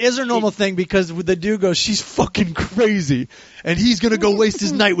 It is her normal thing because the dude goes, she's fucking crazy, and he's going to go waste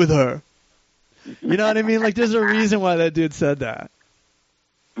his night with her. You know what I mean? There's a reason why that dude said that.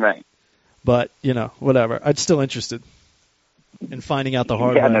 Right. But, whatever. I'm still interested in finding out the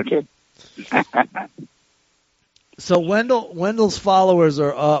hard way. Yeah, no kid. So Wendell's followers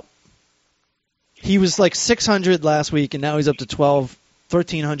are up. He was 600 last week, and now he's up to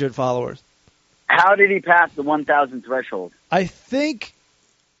 1,300 followers. How did he pass the 1,000 threshold? I think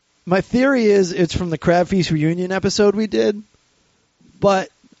my theory is it's from the Crab Feast reunion episode we did, but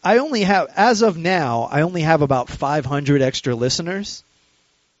I only have, as of now, I only have about 500 extra listeners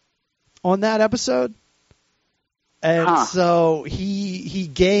on that episode. And so he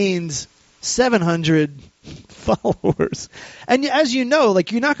gains 700 followers. And as you know,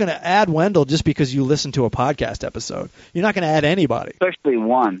 like, you're not going to add Wendell just because you listen to a podcast episode. You're not going to add anybody. Especially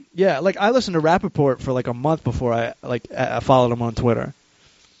one. Yeah, like, I listened to Rappaport for like a month before I followed him on Twitter.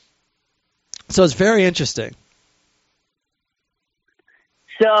 So it's very interesting.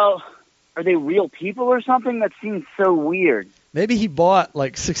 So, are they real people or something? That seems so weird. Maybe he bought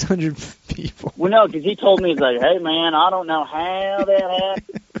like 600 people. Well, no, because he told me, he's like, hey, man, I don't know how that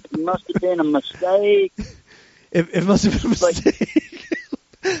happened. It must have been a mistake. It must have been a mistake.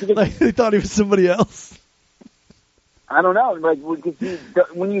 Like, they thought he was somebody else. I don't know. Like, because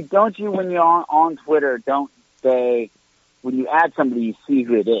when you're on Twitter, don't say, when you add somebody, you see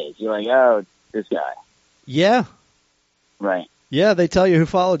who it is. You're like, oh, it's this guy. Yeah. Right. Yeah, they tell you who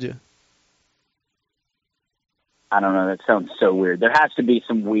followed you. I don't know. That sounds so weird. There has to be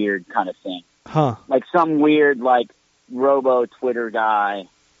some weird kind of thing. Huh. Like some weird, like, robo Twitter guy,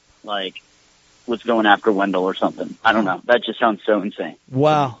 like, was going after Wendell or something. I don't know. That just sounds so insane.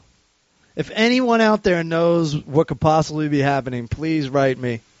 Wow. If anyone out there knows what could possibly be happening, please write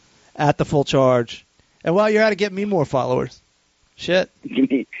me at The Full Charge. And while you're at it, get me more followers. Shit. Give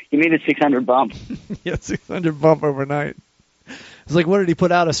me the 600 bump. Yeah, 600 bump overnight. It's like, what, did he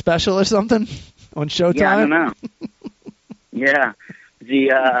put out a special or something on Showtime? Yeah, I don't know. Yeah.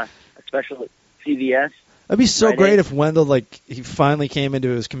 The special at CVS. That'd be so Friday. great if Wendell, like, he finally came into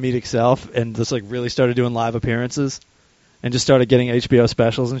his comedic self and just, like, really started doing live appearances and just started getting HBO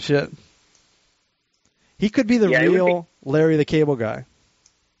specials and shit. He could be the real Larry the Cable Guy.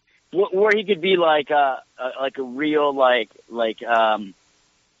 Or he could be like a real like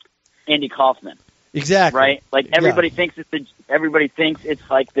Andy Kaufman. Exactly. Right? Like everybody thinks it's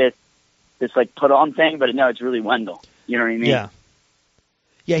like this like put on thing, but no, it's really Wendell. You know what I mean? Yeah.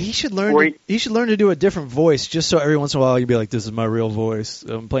 Yeah, he should learn. He should learn to do a different voice, just so every once in a while you'd be like, "This is my real voice.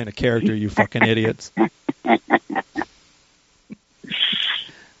 I'm playing a character. You fucking idiots."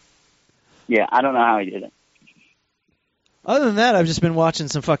 Yeah, I don't know how he did it. Other than that, I've just been watching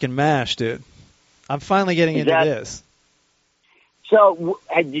some fucking MASH, dude. I'm finally getting into this. So,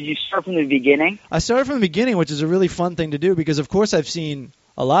 did you start from the beginning? I started from the beginning, which is a really fun thing to do because, of course, I've seen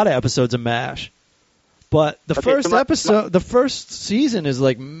a lot of episodes of MASH. But the the first season is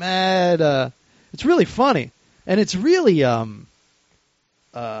like mad. It's really funny, and it's really they're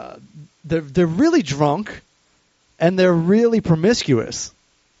really drunk, and they're really promiscuous,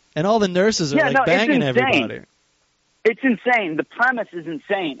 and all the nurses are banging everybody. It's insane. The premise is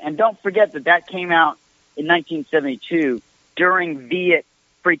insane, and don't forget that came out in 1972 during Viet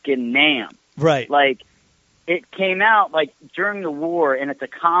freaking Nam. Right. Like it came out like during the war, and it's a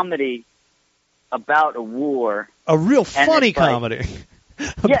comedy about a war. A real funny comedy.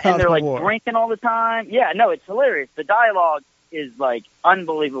 Yeah, and they're like drinking all the time. Yeah, no, it's hilarious. The dialogue is like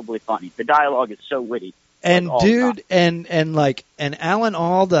unbelievably funny. The dialogue is so witty. And dude, and Alan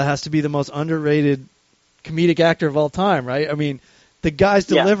Alda has to be the most underrated comedic actor of all time, right? I mean, the guy's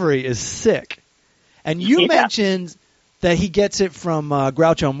delivery is sick. And you mentioned that he gets it from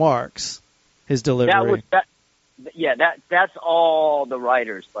Groucho Marx, his delivery. That's all the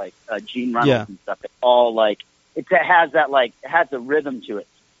writers, like Gene Reynolds and stuff. It's all like it has the rhythm to it.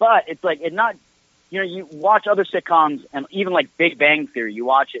 But it's like it not, you watch other sitcoms and even like Big Bang Theory, you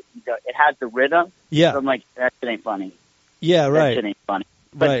watch it, it has the rhythm. Yeah, so I'm like, that shit ain't funny. Yeah, right. That shit ain't funny.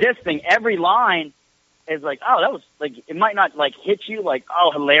 But this thing, every line is like, oh, that was like, it might not like hit you like, oh,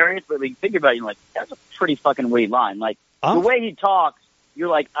 hilarious, but like think about it, you're like, that's a pretty fucking witty line. Like the way he talks. You're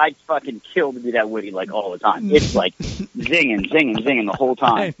like, I'd fucking kill to be that witty, like, all the time. It's like zinging the whole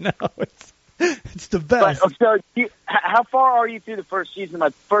time. I know. It's the best. But, so, how far are you through the first season?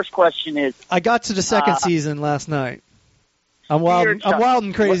 My first question is... I got to the second season last night. I'm wild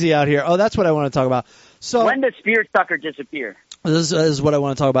and crazy out here. Oh, that's what I want to talk about. So when does Spear Tucker disappear? This is what I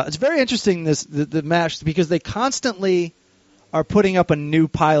want to talk about. It's very interesting, the MASH, because they constantly are putting up a new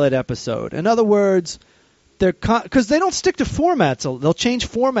pilot episode. In other words... because they don't stick to formats. They'll change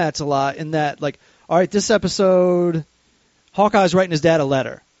formats a lot in that, like, all right, this episode, Hawkeye's writing his dad a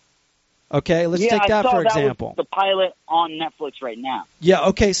letter. Okay, let's take that for example. The pilot on Netflix right now. Yeah,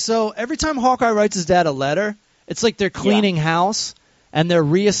 okay, so every time Hawkeye writes his dad a letter, it's like they're cleaning house, and they're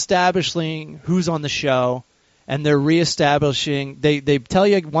reestablishing who's on the show, and they're reestablishing, they tell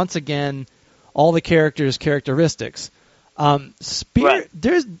you once again all the characters' characteristics. Spear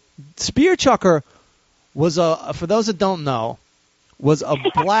Chucker was for those that don't know, was a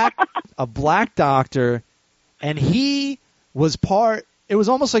black doctor, and he was part. It was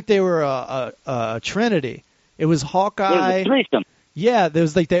almost like they were a trinity. It was Hawkeye. It was a threesome. Yeah, there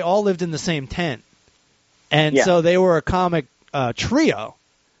was like they all lived in the same tent, and so they were a comic trio.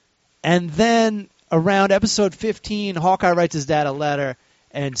 And then around episode 15, Hawkeye writes his dad a letter,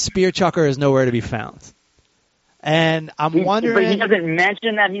 and Spear Chucker is nowhere to be found. And I'm wondering... But he doesn't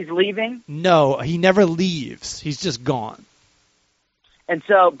mention that he's leaving? No, he never leaves. He's just gone. And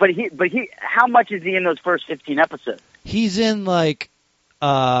so, but he, how much is he in those first 15 episodes? He's in like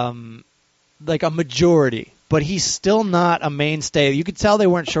a majority, but he's still not a mainstay. You could tell they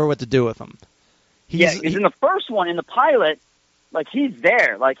weren't sure what to do with him. Because in the first one, in the pilot, like he's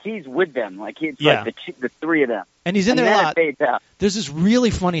there, like he's with them, like like the three of them. And he's in there a lot. It fades out. There's this really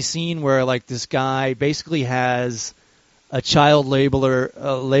funny scene where like this guy basically has a child laborer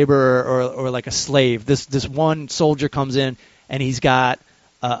or like a slave. This one soldier comes in and he's got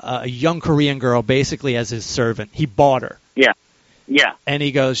a young Korean girl basically as his servant. He bought her. Yeah. Yeah. And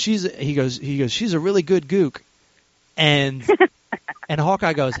he goes, she's a really good gook. And and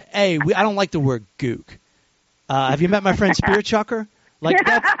Hawkeye goes, hey, I don't like the word gook. Have you met my friend Spear Chucker? Like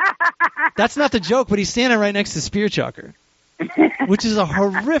that's not the joke, but he's standing right next to Spear Chucker, which is a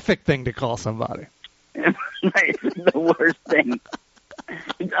horrific thing to call somebody. It's the worst thing.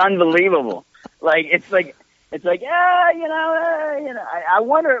 It's unbelievable. Like it's like I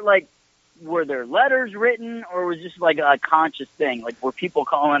wonder, like, were there letters written, or was it just like a conscious thing? Like, were people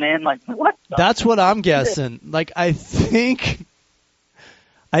calling in? Like, what? That's what I'm guessing. Like, I think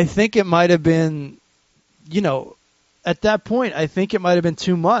it might have been, at that point, I think it might have been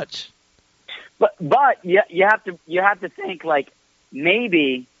too much. But you have to think, like,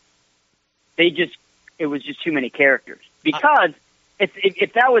 maybe it was just too many characters. Because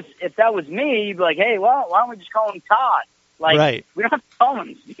if that was me, you'd be like, hey, well, why don't we just call him Todd? Like, right. We don't have to call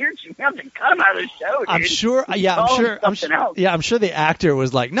him. We have to cut him out of the show, dude. I'm sure. I'm sure the actor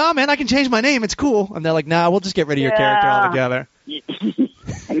was like, "No, man, I can change my name. It's cool." And they're like, "Nah, we'll just get rid of your character altogether."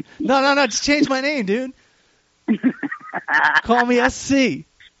 No, just change my name, dude. Call me SC.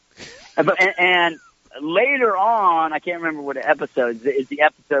 And later on, I can't remember what episode is. The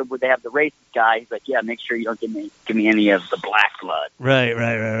episode where they have the racist guy. He's like, "Yeah, make sure you don't give me any of the black blood."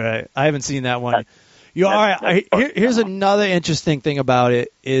 Right. I haven't seen that one. All right. Here's another interesting thing about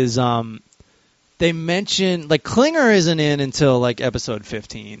it is they mention like Klinger isn't in until like episode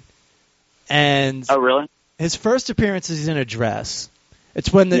 15, and oh really? His first appearance is in a dress.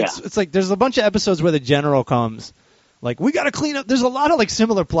 It's when it's like there's a bunch of episodes where the general comes, like we got to clean up. There's a lot of like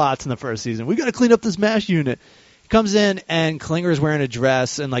similar plots in the first season. We got to clean up this MASH unit. He comes in and Klinger's wearing a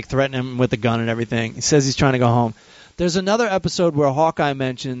dress and like threatening him with a gun and everything. He says he's trying to go home. There's another episode where Hawkeye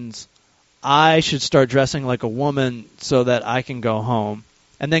mentions, I should start dressing like a woman so that I can go home.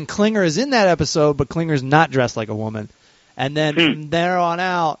 And then Klinger is in that episode, but Klinger's not dressed like a woman. And then from there on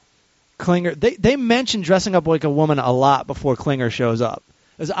out, Klinger, they mention dressing up like a woman a lot before Klinger shows up.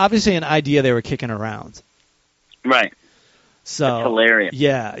 It was obviously an idea they were kicking around. Right. So that's hilarious.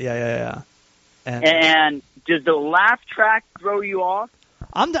 Yeah. And does the laugh track throw you off?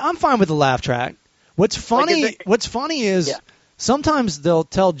 I'm fine with the laugh track. What's funny is sometimes they'll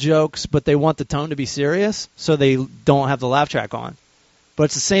tell jokes, but they want the tone to be serious, so they don't have the laugh track on. But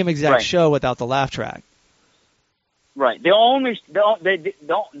it's the same exact show without the laugh track. Right. There's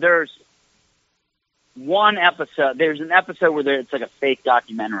one episode. There's an episode where it's like a fake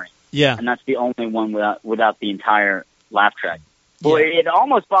documentary. Yeah. And that's the only one without the entire laugh track. Well, it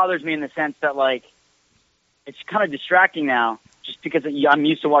almost bothers me in the sense that, like, it's kind of distracting now, just because I'm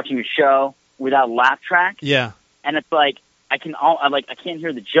used to watching a show without laugh track. Yeah. And it's like I can't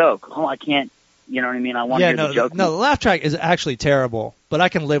hear the joke. Oh, I can't. You know what I mean? I want to hear the joke. No, the laugh track is actually terrible, but I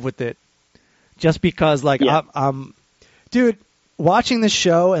can live with it, just because dude, watching this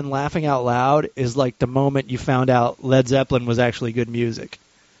show and laughing out loud is like the moment you found out Led Zeppelin was actually good music.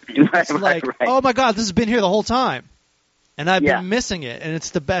 It's like, oh my God, this has been here the whole time, and I've been missing it, and it's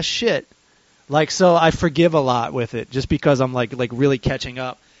the best shit. Like, so I forgive a lot with it, just because I'm like really catching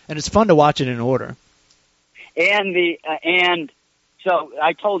up, and it's fun to watch it in order. And so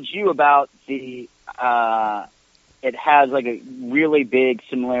I told you about it has like a really big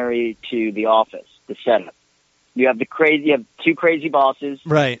similarity to The Office, the setup. You have two crazy bosses.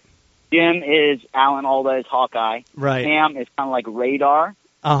 Right. Jim is Alan Alda is Hawkeye. Right. Pam is kind of like Radar.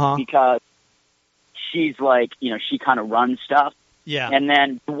 Because she's like, she kind of runs stuff. Yeah. And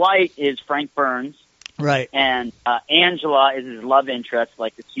then Dwight is Frank Burns. Right. And Angela is his love interest,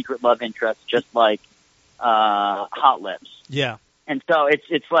 like the secret love interest, just like Hot Lips. Yeah. And so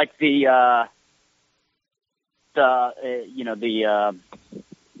it's like the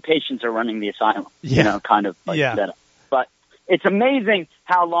patients are running the asylum, kind of like setup. But it's amazing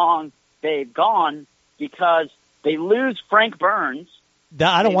how long they've gone because they lose Frank Burns.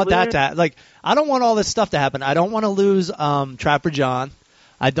 I don't want that to like. I don't want all this stuff to happen. I don't want to lose Trapper John.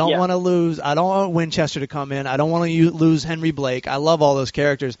 I don't want to lose. I don't want Winchester to come in. I don't want to lose Henry Blake. I love all those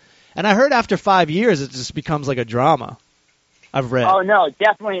characters. And I heard after 5 years, it just becomes like a drama. I've read. Oh no,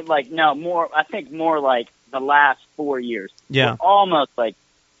 definitely more. I think more like the last 4 years. Yeah, almost like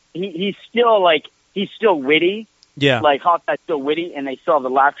he's still witty. Yeah, like Hawkeye's still witty, and they still have the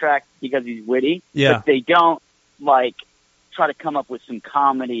laugh track because he's witty. Yeah, but they don't try to come up with some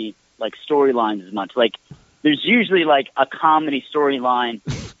comedy storylines as much. Like there's usually a comedy storyline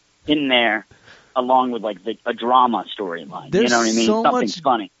in there, along with a drama storyline. You know what I mean? So Something much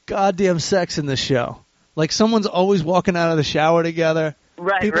funny. Goddamn sex in the show. Like someone's always walking out of the shower together.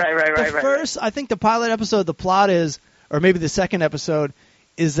 Right. I think the pilot episode, the plot is, or maybe the second episode,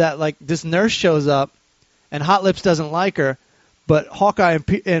 is that this nurse shows up, and Hot Lips doesn't like her, but Hawkeye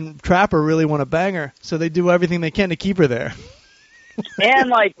and Trapper really want to bang her, so they do everything they can to keep her there.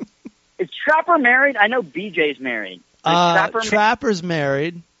 And is Trapper married? I know BJ's married. Trapper's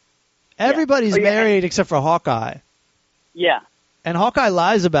married. Everybody's married except for Hawkeye. Yeah. And Hawkeye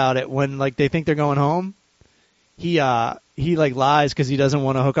lies about it when they think they're going home. He lies because he doesn't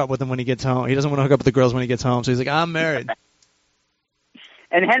want to hook up with them when he gets home. He doesn't want to hook up with the girls when he gets home. So he's like, I'm married.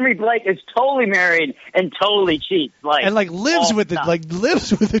 And Henry Blake is totally married and totally cheats. Lives with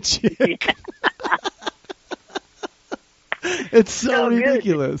the chick. It's so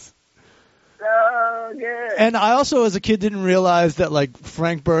ridiculous. So good. And I also, as a kid, didn't realize that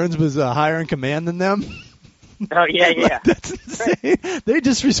Frank Burns was higher in command than them. Oh yeah. That's insane. They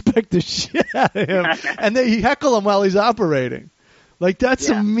disrespect the shit out of him, and they heckle him while he's operating. That's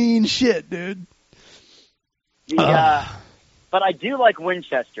some mean shit, dude. But I do like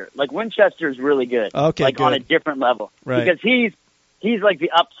Winchester. Winchester is really good. Okay, good. On a different level, right? Because he's the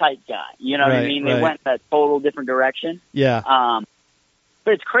uptight guy. You know what I mean? They went that total different direction. Yeah.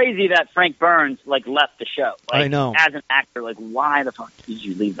 But it's crazy that Frank Burns left the show. I know. As an actor, why the fuck did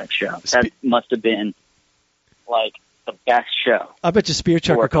you leave that show? That must have been the best show. I bet you Spear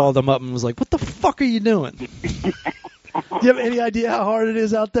Chucker called him up and was like, "What the fuck are you doing? Do you have any idea how hard it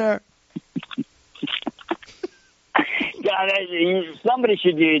is out there?" God, somebody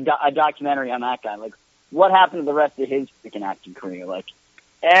should do a documentary on that guy. What happened to the rest of his freaking acting career?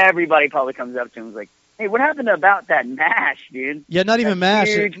 Everybody probably comes up to him and is like, "Hey, what happened about that MASH, dude?" Yeah, not even MASH.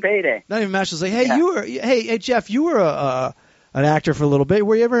 Huge payday. Not even MASH was like, "Hey, hey Jeff, you were an actor for a little bit.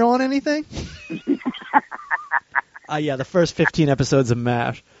 Were you ever on anything?" Yeah, the first 15 episodes of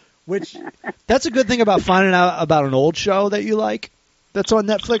MASH. Which, that's a good thing about finding out about an old show that you like that's on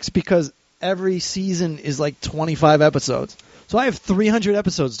Netflix, because every season is 25 episodes. So I have 300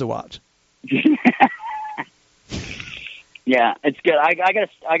 episodes to watch. Yeah, it's good. I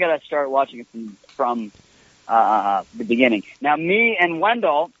gotta start watching it from the beginning. Now, me and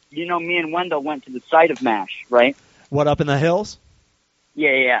Wendell went to the site of MASH, right? What, up in the hills?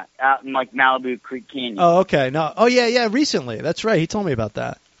 Yeah, out in Malibu Creek Canyon. Oh, okay. No, yeah, recently. That's right. He told me about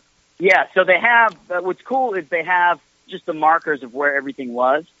that. Yeah, so they have. What's cool is they have just the markers of where everything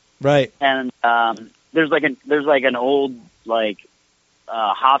was. Right. And there's an old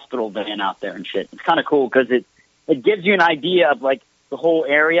hospital van out there and shit. It's kind of cool because it gives you an idea of the whole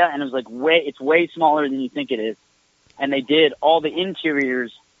area, and it's way smaller than you think it is. And they did all the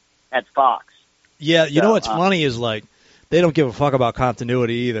interiors at Fox. Yeah, you know what's funny is they don't give a fuck about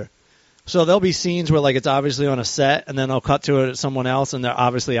continuity either. So there'll be scenes where it's obviously on a set, and then they'll cut to it at someone else, and they're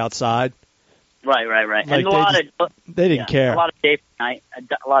obviously outside. Right. And they didn't care. A lot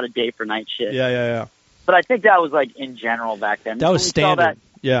of day for night shit. Yeah. But I think that was in general back then. That was standard.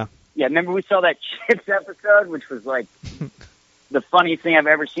 Yeah. Yeah, remember we saw that Chips episode, which was the funniest thing I've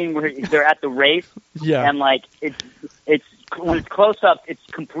ever seen, where they're at the race. Yeah. And it's when it's close up, it's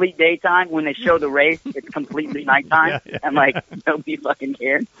complete daytime. When they show the race, it's completely nighttime. Yeah. And nobody fucking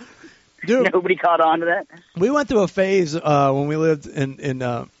cared. Dude, nobody caught on to that. We went through a phase when we lived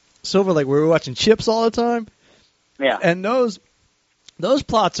in Silver Lake where we were watching Chips all the time. Yeah. And those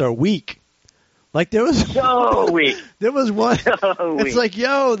plots are weak. There was so weak. There was one. So it's weak.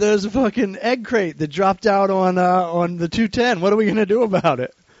 There's a fucking egg crate that dropped out on the 210. What are we gonna do about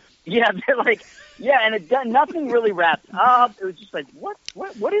it? Yeah, they're and nothing really wrapped up. It was just what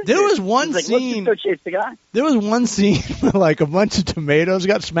is there this? Was one scene. Let's just go chase the guy. There was one scene where a bunch of tomatoes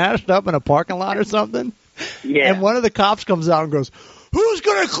got smashed up in a parking lot or something. Yeah. And one of the cops comes out and goes, "Who's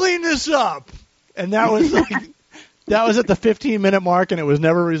gonna clean this up?" And that was that was at the 15-minute mark, and it was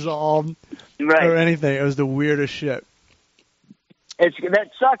never resolved or anything. It was the weirdest shit. That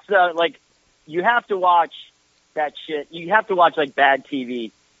sucks though. Like, you have to watch that shit. You have to watch like bad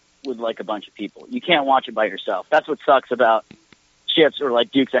TV with like a bunch of people. You can't watch it by yourself. That's what sucks about Chips or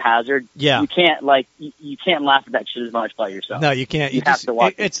like Dukes of Hazzard. Yeah, you can't you can't laugh at that shit as much by yourself. No, you can't. You have to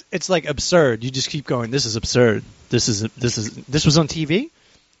watch it. It's like absurd. You just keep going. This is absurd. This was on TV.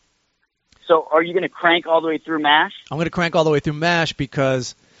 So, are you going to crank all the way through MASH? I'm going to crank all the way through MASH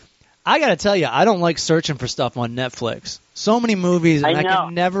because I got to tell you, I don't like searching for stuff on Netflix. So many movies, and I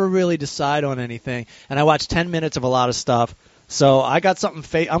can never really decide on anything. And I watch 10 minutes of a lot of stuff. So I got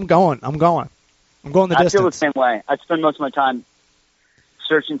something. I'm going the distance. I feel the same way. I spend most of my time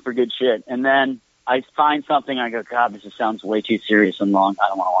searching for good shit, and then I find something. And I go, God, this just sounds way too serious and long. I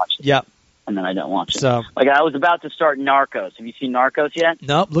don't want to watch it. Yep. And then I don't watch it. So, like, I was about to start Narcos. Have you seen Narcos yet?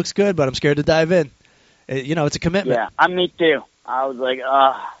 Nope, looks good, but I'm scared to dive in. It's a commitment. Yeah, me too. I was like,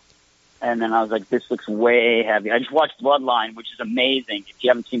 and then I was like, this looks way heavy. I just watched Bloodline, which is amazing. If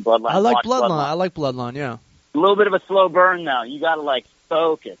you haven't seen Bloodline, I like Bloodline, yeah. A little bit of a slow burn, though. You got to, like,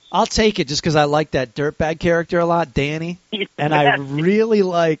 focus. I'll take it just because I like that dirtbag character a lot, Danny. And I really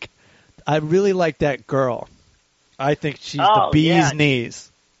like that girl. I think she's the bee's knees.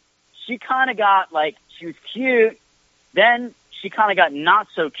 She kind of got, like, she was cute, then she kind of got not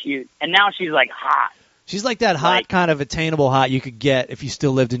so cute, and now she's, like, hot. She's like that hot, kind of attainable hot you could get if you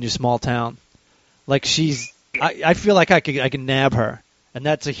still lived in your small town. Like, I feel like I can nab her, and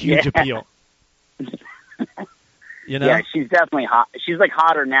that's a huge appeal. You know? Yeah, she's definitely hot. She's, like,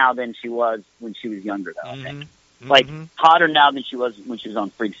 hotter now than she was when she was younger, though, I think. Like, hotter now than she was when she was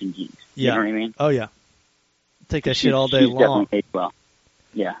on Freaks and Geeks. You know what I mean? Oh, yeah. Take that shit all day long. Definitely aged well.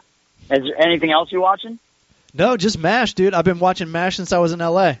 Yeah. Is there anything else you're watching? No, just MASH, dude. I've been watching MASH since I was in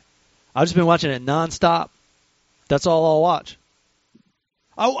L.A. I've just been watching it nonstop. That's all I'll watch.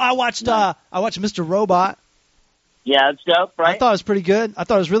 I watched Mr. Robot. Yeah, it's dope, right? I thought it was pretty good. I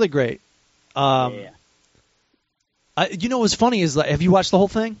thought it was really great. Yeah. You know what's funny is, like, have you watched the whole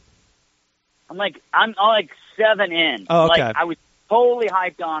thing? I'm like 7 in. Oh, okay. Like, I was totally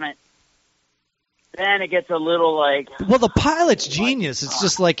hyped on it. Then it gets a little like... Well, the pilot's genius. It's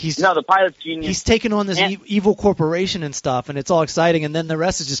just like the pilot's genius. He's taking on this evil corporation and stuff, and it's all exciting, and then the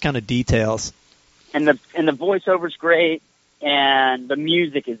rest is just kind of details. And the voiceover's great, and the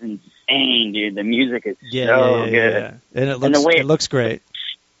music is insane, dude. The music is so good. Yeah. And it looks great.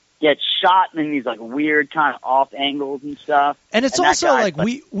 Yeah, it's shot in these, like, weird kind of off angles and stuff. And it's also like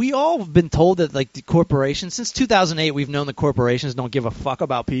we all have been told that, like, the corporations, since 2008, we've known the corporations don't give a fuck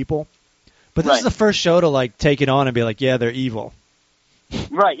about people. But this is the first show to, like, take it on and be like, yeah, they're evil.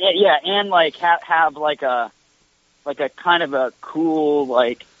 Right, yeah, and, like, have like a kind of a cool,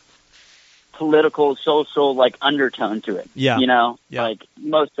 like, political, social, like, undertone to it. Yeah. You know? Yeah. Like,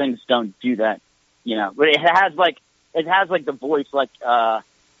 most things don't do that, you know? But it has the voice, like,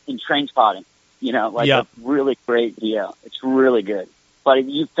 in Trainspotting, you know? Like, a really great deal. It's really good. But if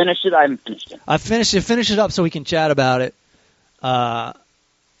you finished it, I haven't finished it. I finished it. Finish it up so we can chat about it.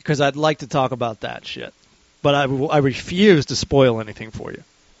 Because I'd like to talk about that shit. But I refuse to spoil anything for you.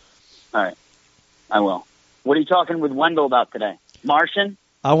 All right. I will. What are you talking with Wendell about today? Martian?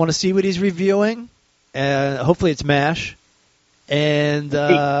 I want to see what he's reviewing. And hopefully it's MASH. And Did you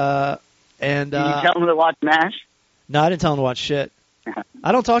tell him to watch MASH? No, I didn't tell him to watch shit.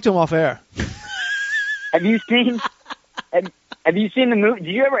 I don't talk to him off air. Have you seen the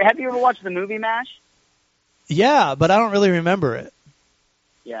movie? Have you ever watched the movie MASH? Yeah, but I don't really remember it.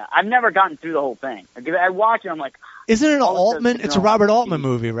 Yeah, I've never gotten through the whole thing. I watch it, I'm like... Isn't it an Altman? It's a Robert Altman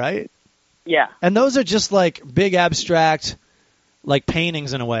movie, right? Yeah. And those are just, like, big abstract, like,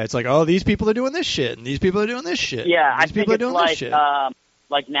 paintings in a way. It's like, oh, these people are doing this shit, and these people are doing this shit. Yeah, I think it's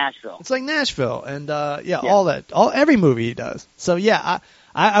like Nashville. It's like Nashville, and, all that. Every movie he does. So, yeah,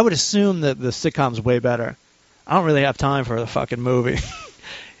 I would assume that the sitcom's way better. I don't really have time for the fucking movie.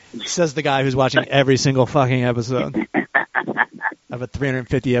 Says the guy who's watching every single fucking episode of a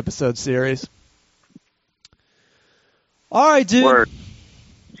 350-episode series. All right, dude. Word.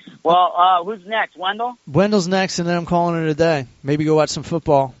 Well, who's next? Wendell? Wendell's next, and then I'm calling it a day. Maybe go watch some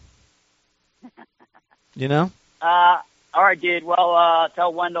football. You know? All right, dude. Well,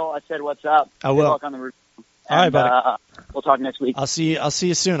 tell Wendell I said what's up. I will. Good luck on the roof. All right, buddy. We'll talk next week. I'll see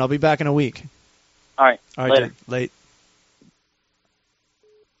you soon. I'll be back in a week. All right. Later. Dude. Late.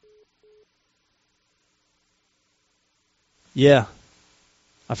 Yeah.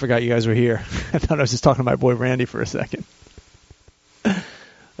 I forgot you guys were here. I thought I was just talking to my boy Randy for a second.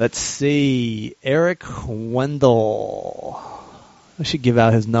 Let's see. Eric Wendell. I should give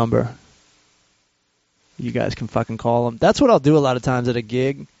out his number. you guys can fucking call them. That's what I'll do a lot of times at a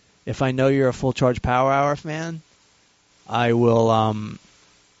gig. If I know you're a Full Charge Power Hour fan, I will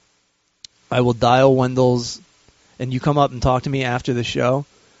dial Wendell's, and you come up and talk to me after the show.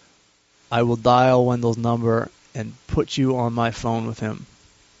 I will dial Wendell's number and put you on my phone with him,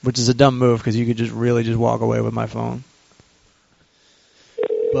 which is a dumb move because you could just walk away with my phone.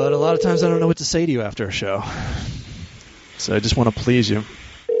 But a lot of times I don't know what to say to you after a show, so I just want to please you.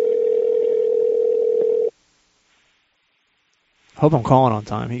 Hope I'm calling on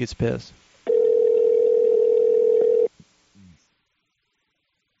time. He gets pissed.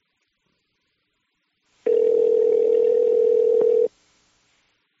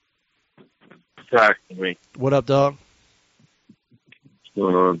 Talk to me. What up, dog? What's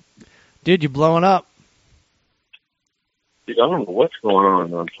going on? Dude, you're blowing up. Dude, I don't know what's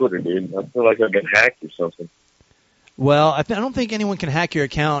going on Twitter, dude. I feel like I've been hacked or something. Well, I don't think anyone can hack your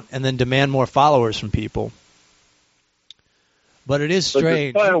account and then demand more followers from people. But it is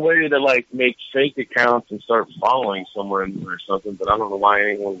strange. There's probably a way to like make fake accounts and start following someone or something, but I don't know why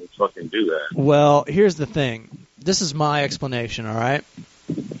anyone would fucking do that. Well, here's the thing. This is my explanation, all right?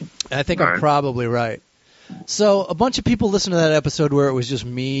 I think I'm probably right. So a bunch of people listened to that episode where it was just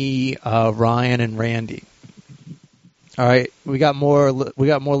me, Ryan, and Randy. All right, we got more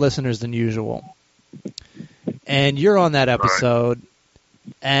listeners than usual, and you're on that episode.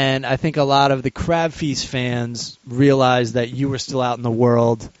 And I think a lot of the Crab Feast fans realized that you were still out in the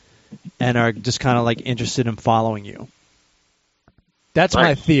world and are just kind of like interested in following you. That's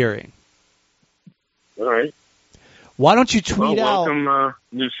my theory. All right. Why don't you tweet welcome,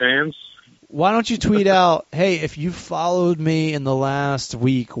 new fans. Why don't you tweet out, hey, if you followed me in the last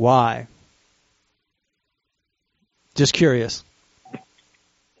week, why? Just curious.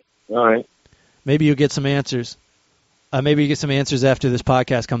 All right. Maybe you'll get some answers. Maybe you get some answers after this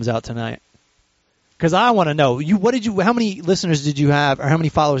podcast comes out tonight. Because I want to know. How many listeners did you have, or how many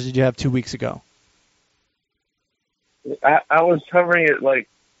followers did you have 2 weeks ago? I was hovering at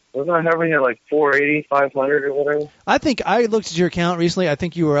wasn't I hovering at 480, 500 or whatever? I think I looked at your account recently. I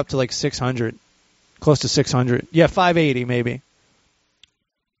think you were up to 600. Close to 600. Yeah, 580 maybe.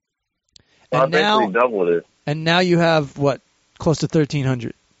 Well, I basically doubled it. And now you have, what, close to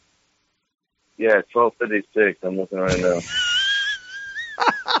 1,300. Yeah, 1256. I'm looking right now.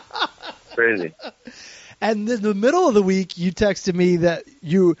 Crazy. And in the middle of the week, you texted me that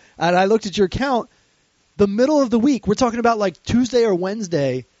and I looked at your account, the middle of the week, we're talking about Tuesday or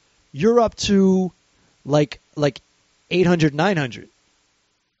Wednesday, you're up to 800, 900.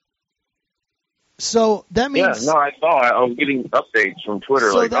 So that means... Yeah, no, I saw. I was getting updates from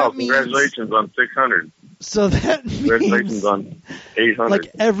Twitter congratulations on 600. So that means... Congratulations on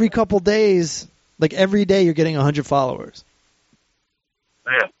 800. Every couple days, every day you're getting 100 followers.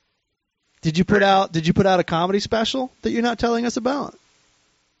 Yeah. Did you put out a comedy special that you're not telling us about?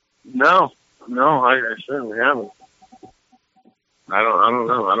 No, I certainly haven't. I don't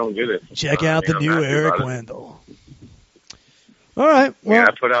know. I don't get it. Check out the new Eric Wendell. All right. Well, yeah,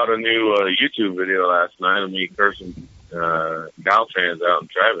 I put out a new YouTube video last night of me cursing Gal fans out in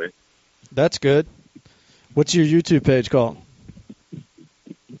traffic. That's good. What's your YouTube page called?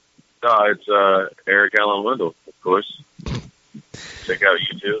 It's Eric Allen Wendell, of course. Check out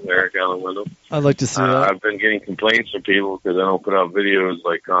YouTube, Eric Allen Wendell. I'd like to see that. I've been getting complaints from people because I don't put out videos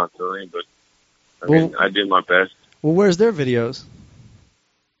constantly, but I did my best. Well, where's their videos?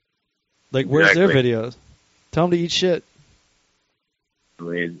 Where's their videos? Tell them to eat shit. I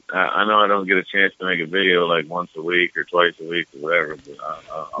mean, I know I don't get a chance to make a video once a week or twice a week or whatever, but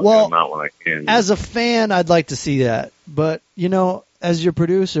I'll get them out when I can. As a fan, I'd like to see that. But, as your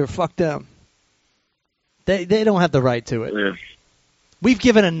producer, fuck them. They don't have the right to it. Yeah. We've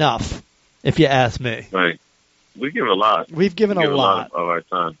given enough, if you ask me. Right. We give a lot. We've given a lot of our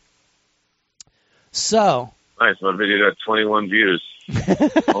time. So. Nice. My video got 21 views.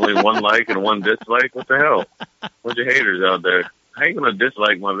 Only one like and one dislike? What the hell? Bunch of haters out there. How you going to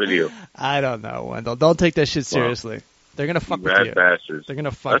dislike my video? I don't know, Wendell. Don't take that shit seriously. Well, they're going to fuck with you. Bastards. They're going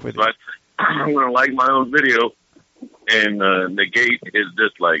to fuck with you. I'm going to like my own video and negate his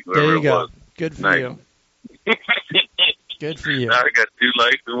dislike. There you go. Was. Good for you. Good for you. Now I got 2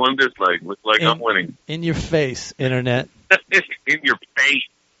 likes and 1 dislike. Looks like I'm winning. In your face, Internet. In your face.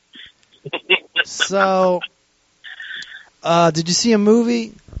 So, did you see a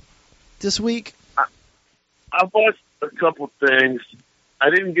movie this week? I watched a couple things. I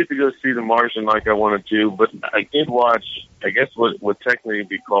didn't get to go see The Martian like I wanted to, but I did watch, I guess what would technically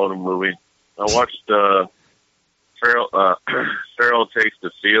be called a movie. I watched Ferrell Takes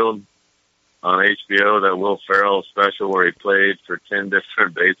the Field on HBO, that Will Ferrell special where he played for 10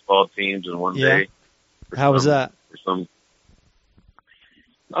 different baseball teams in one day. How was that? For some,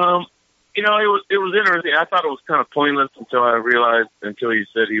 it was interesting. I thought it was kind of pointless until he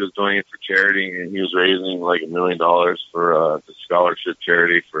said he was doing it for charity, and he was raising like $1 million for the scholarship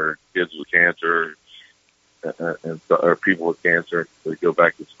charity for kids with cancer or people with cancer to go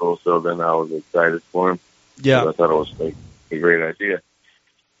back to school. So then I was excited for him. Yeah, I thought it was like a great idea.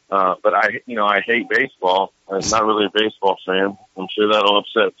 But I hate baseball. I'm not really a baseball fan. I'm sure that'll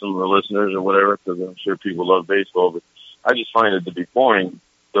upset some of the listeners or whatever, because I'm sure people love baseball, but I just find it to be boring.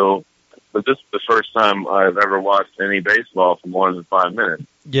 So, but this is the first time I've ever watched any baseball for more than 5 minutes.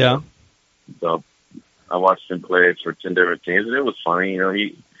 Yeah. So I watched him play for 10 different teams, and it was funny.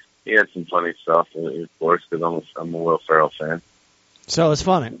 He had some funny stuff, of course, because I'm a Will Ferrell fan. So it's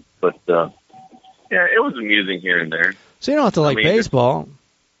funny. But yeah, it was amusing here and there. So you don't have to like baseball.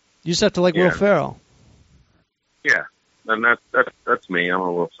 You just have to like Will Ferrell. Yeah, and that's me. I'm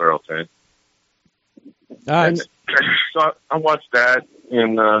a Will Ferrell fan. All right. So I watched that,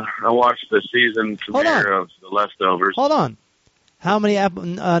 and I watched the season premiere of The Leftovers. Hold on. How many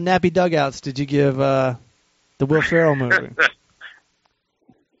nappy dugouts did you give the Will Ferrell movie?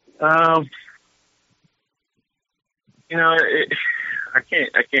 I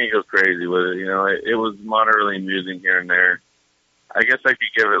can't go crazy with it. It was moderately amusing here and there. I guess I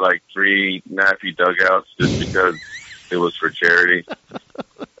could give it like 3 nappy dugouts just because it was for charity.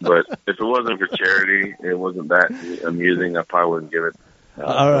 But if it wasn't for charity, it wasn't that amusing. I probably wouldn't give it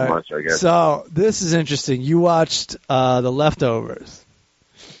so much, I guess. So this is interesting. You watched The Leftovers.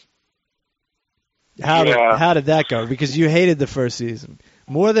 How did that go? Because you hated the first season.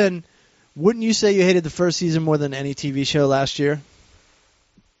 Wouldn't you say you hated the first season more than any TV show last year?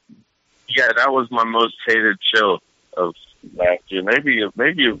 Yeah, that was my most hated show of last year. Maybe of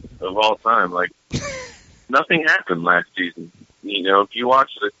all time. Like, nothing happened last season. If you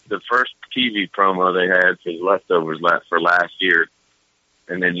watch the first TV promo they had for The Leftovers for last year,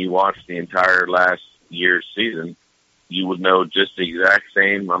 and then you watch the entire last year's season, you would know just the exact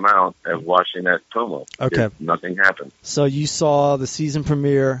same amount of watching that promo. Okay. Nothing happened. So you saw the season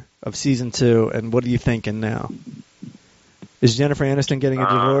premiere of season 2, and what are you thinking now? Is Jennifer Aniston getting a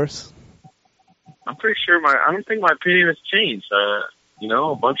divorce? I'm pretty sure I don't think my opinion has changed.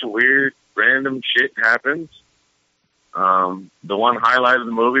 A bunch of weird, random shit happens. The one highlight of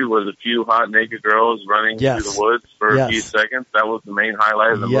the movie was a few hot naked girls running through the woods for a few seconds. That was the main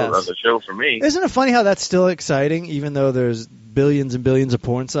highlight of the movie, of the show for me. Isn't it funny how that's still exciting, even though there's billions and billions of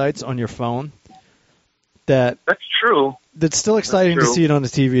porn sites on your phone? That's true. That's still exciting to see it on a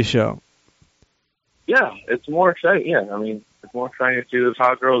TV show. Yeah, it's more exciting. Yeah, I mean, it's more exciting to see those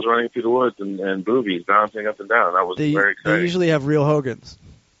hot girls running through the woods and boobies bouncing up and down. That was very exciting. They usually have real Hogans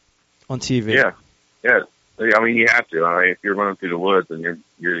on TV. Yeah. I mean, you have to. If you're running through the woods and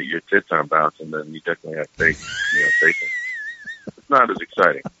your tits aren't bouncing, then you definitely have fake them. It's not as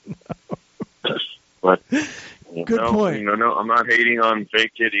exciting. No. But good point. No, I'm not hating on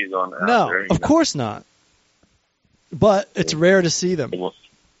fake titties on. No, of course not. But it's rare to see them.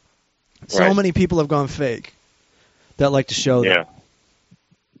 So many people have gone fake that like to show them.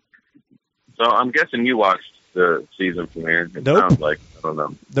 So I'm guessing you watched the season premiere. It nope. Sounds like, I don't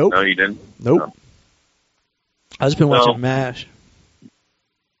know. Nope. No, you didn't? Nope. No. I've just been watching MASH.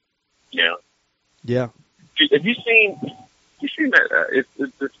 Yeah. Yeah. Have you seen that? It's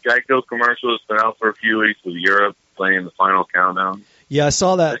this Geico commercial that's been out for a few weeks with Europe playing the final countdown. Yeah, I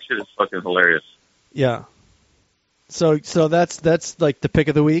saw that. That shit is fucking hilarious. Yeah. So that's like the pick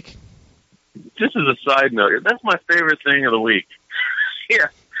of the week? Just as a side note, that's my favorite thing of the week. Yeah,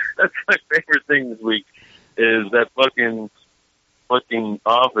 that's my favorite thing this week is that fucking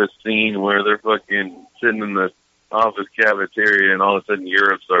office scene where they're fucking sitting in the office cafeteria and all of a sudden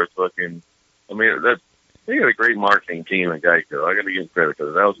Europe starts fucking. I mean, they got a great marketing team at Geico. I got to give them credit for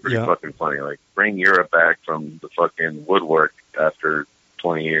that. That was pretty fucking funny. Like, bring Europe back from the fucking woodwork after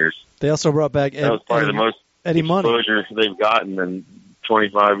 20 years. They also brought back that was probably the most exposure they've gotten in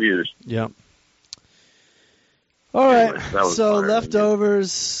 25 years. Yeah. All right. Anyways, so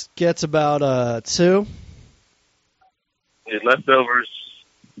Leftovers gets about 2. Leftovers.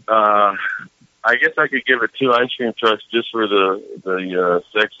 I guess I could give it 2 ice cream trucks just for the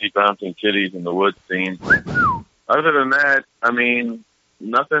sexy bouncing titties in the woods scene. Other than that, I mean,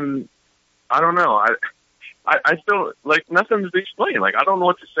 nothing. I don't know. I still nothing to explain. Like, I don't know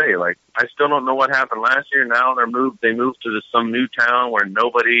what to say. Like, I still don't know what happened last year. Now they moved to some new town where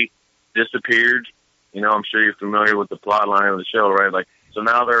nobody disappeared. I'm sure you're familiar with the plot line of the show, right? Like, so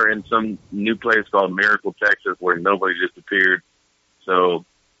now they're in some new place called Miracle, Texas, where nobody disappeared. So,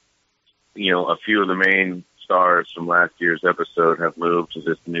 a few of the main stars from last year's episode have moved to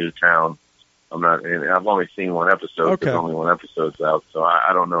this new town. and I've only seen one episode. Okay. There's only one episode's out, so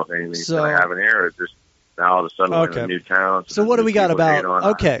I don't know if anything's going to happen here. Or just now all of a sudden we're in a new town. So what do we got about?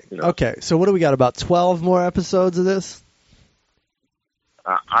 Okay. So what do we got about 12 more episodes of this?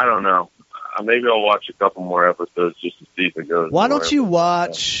 I don't know. Maybe I'll watch a couple more episodes just to see if it goes. Why don't you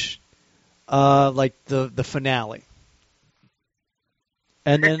watch like the finale?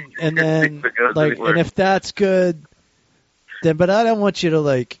 And then like, and if that's good, then. But I don't want you to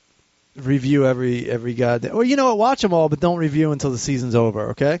like review every goddamn. Or you know what? Watch them all, but don't review until the season's over.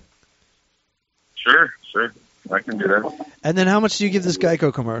 Okay? Sure. I can do that. And then, how much do you give this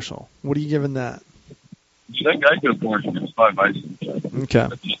Geico commercial? What are you giving that? That Geico portion is $5. Okay.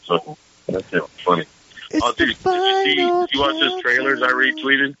 That's it. Funny. It's did you watch those trailers I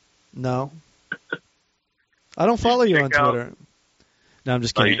retweeted? No. I don't follow you on Twitter. No, I'm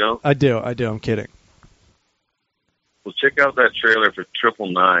just kidding. Oh, you don't? I do. I'm kidding. Well, check out that trailer for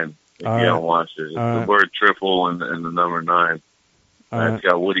 999 if you haven't watched it. It's the word triple and the number 9. It's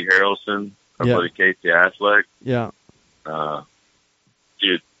got Woody Harrelson, our buddy Casey Affleck. Yeah.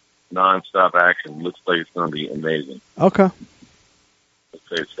 Dude, non-stop action. Looks like it's going to be amazing. Okay.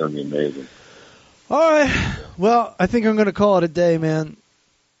 Looks like it's going to be amazing. All right. Well, I think I'm going to call it a day, man.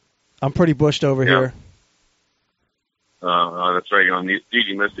 I'm pretty bushed over here. That's right.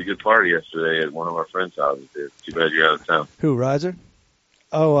 You missed a good party yesterday at one of our friends' houses. Dude. Too bad you're out of town. Who, Riser?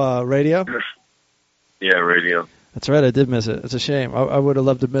 Oh, Radio? Yeah, Radio. That's right. I did miss it. It's a shame. I would have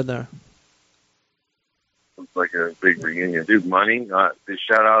loved to have been there. It's like a big reunion. Dude, money.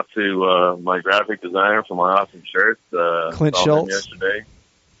 Shout out to my graphic designer for my awesome shirts. Clint Schultz. Yesterday.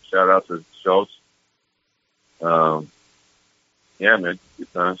 Shout out to Schultz. Yeah, man.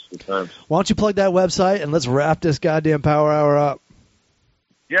 Good times. Why don't you plug that website and let's wrap this goddamn Power Hour up?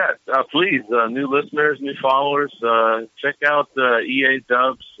 Yeah, please, new listeners, new followers, check out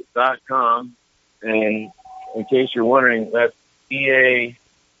eadubs.com. And in case you're wondering, that's EADUBZ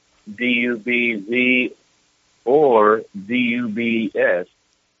or DUBS.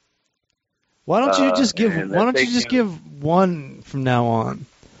 Why don't you just give one from now on?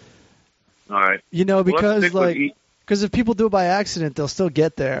 All right. You know, because because if people do it by accident, they'll still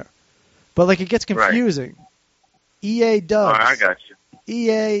get there. But like it gets confusing. Right. EA Dubs. All right, I got you.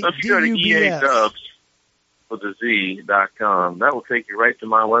 EA. So if you go to EADubs with a Z.com, that will take you right to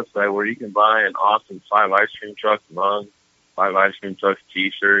my website where you can buy an awesome 5 ice cream trucks mug, 5 ice cream trucks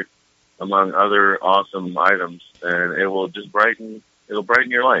T-shirt, among other awesome items, and it will just brighten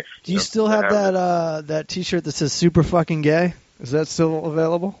your life. Do you still have that T-shirt that says "Super fucking gay"? Is that still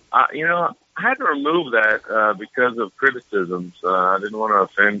available? I had to remove that because of criticisms. I didn't want to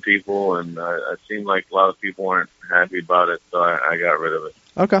offend people, and it seemed like a lot of people weren't happy about it, so I got rid of it.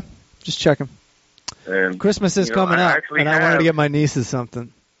 Okay, just checking. And Christmas is coming up, and I wanted to get my nieces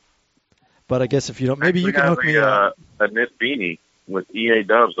something. But I guess if you don't, maybe you can hook me up. A knit beanie with EA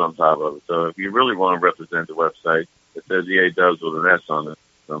Dubs on top of it. So if you really want to represent the website, it says EA Dubs with an S on it.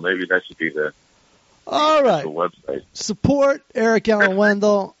 So maybe that should be the website. Support Eric Allen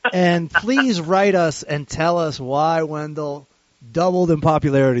Wendell, and please write us and tell us why Wendell doubled in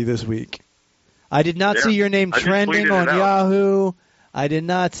popularity this week. I did not see your name trending on Yahoo. I did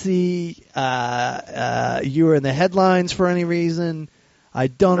not see you were in the headlines for any reason. I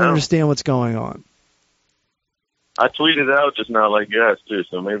don't understand what's going on. I tweeted out just now like you asked, too,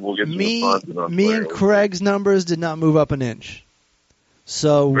 so maybe we'll get some responses on Me and Craig's numbers did not move up an inch.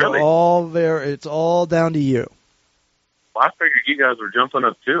 So it's all down to you. Well, I figured you guys were jumping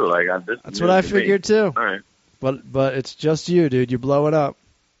up, too. That's what I figured, too. All right. But it's just you, dude. You blow it up.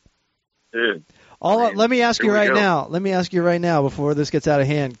 Dude. Let me ask you right now. Let me ask you right now before this gets out of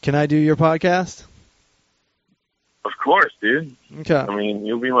hand. Can I do your podcast? Of course, dude. Okay. I mean,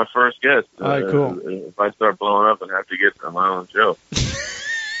 you'll be my first guest. All right, cool. If I start blowing up and have to get on my own show.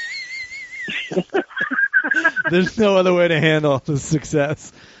 There's no other way to handle the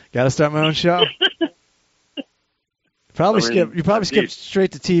success. Got to start my own show. You probably skip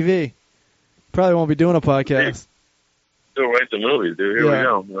straight to TV. Probably won't be doing a podcast. Still write the movies, dude. Here we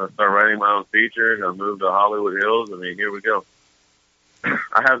go. I'm going to start writing my own features. I'll move to Hollywood Hills. I mean, here we go.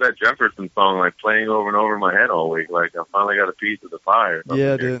 I have that Jefferson song playing over and over in my head all week. I finally got a piece of the pie. Or something.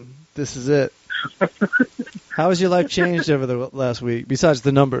 Yeah, dude. This is it. How has your life changed over the last week? Besides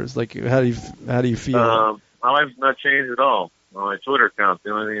the numbers, how do you feel? My life's not changed at all. On my Twitter account, the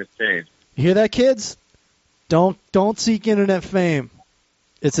only thing that's changed. You hear that, kids? Don't seek internet fame.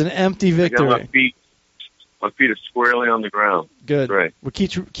 It's an empty victory. I got my feet are squarely on the ground. Good. That's right. We'll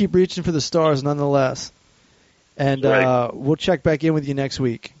keep reaching for the stars, nonetheless. And we'll check back in with you next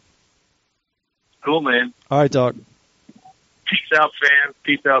week. Cool, man. All right, dog. Peace out, fans.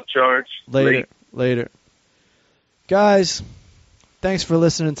 Peace out, Charge. Later. Guys, thanks for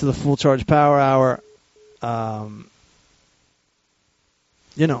listening to the Full Charge Power Hour.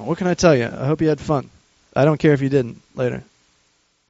 What can I tell you? I hope you had fun. I don't care if you didn't. Later.